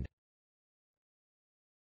England.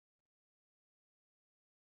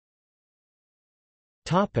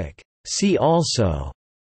 See also: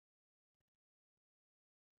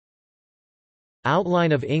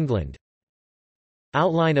 Outline of England,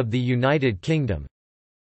 Outline of the United Kingdom.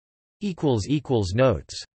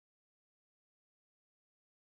 Notes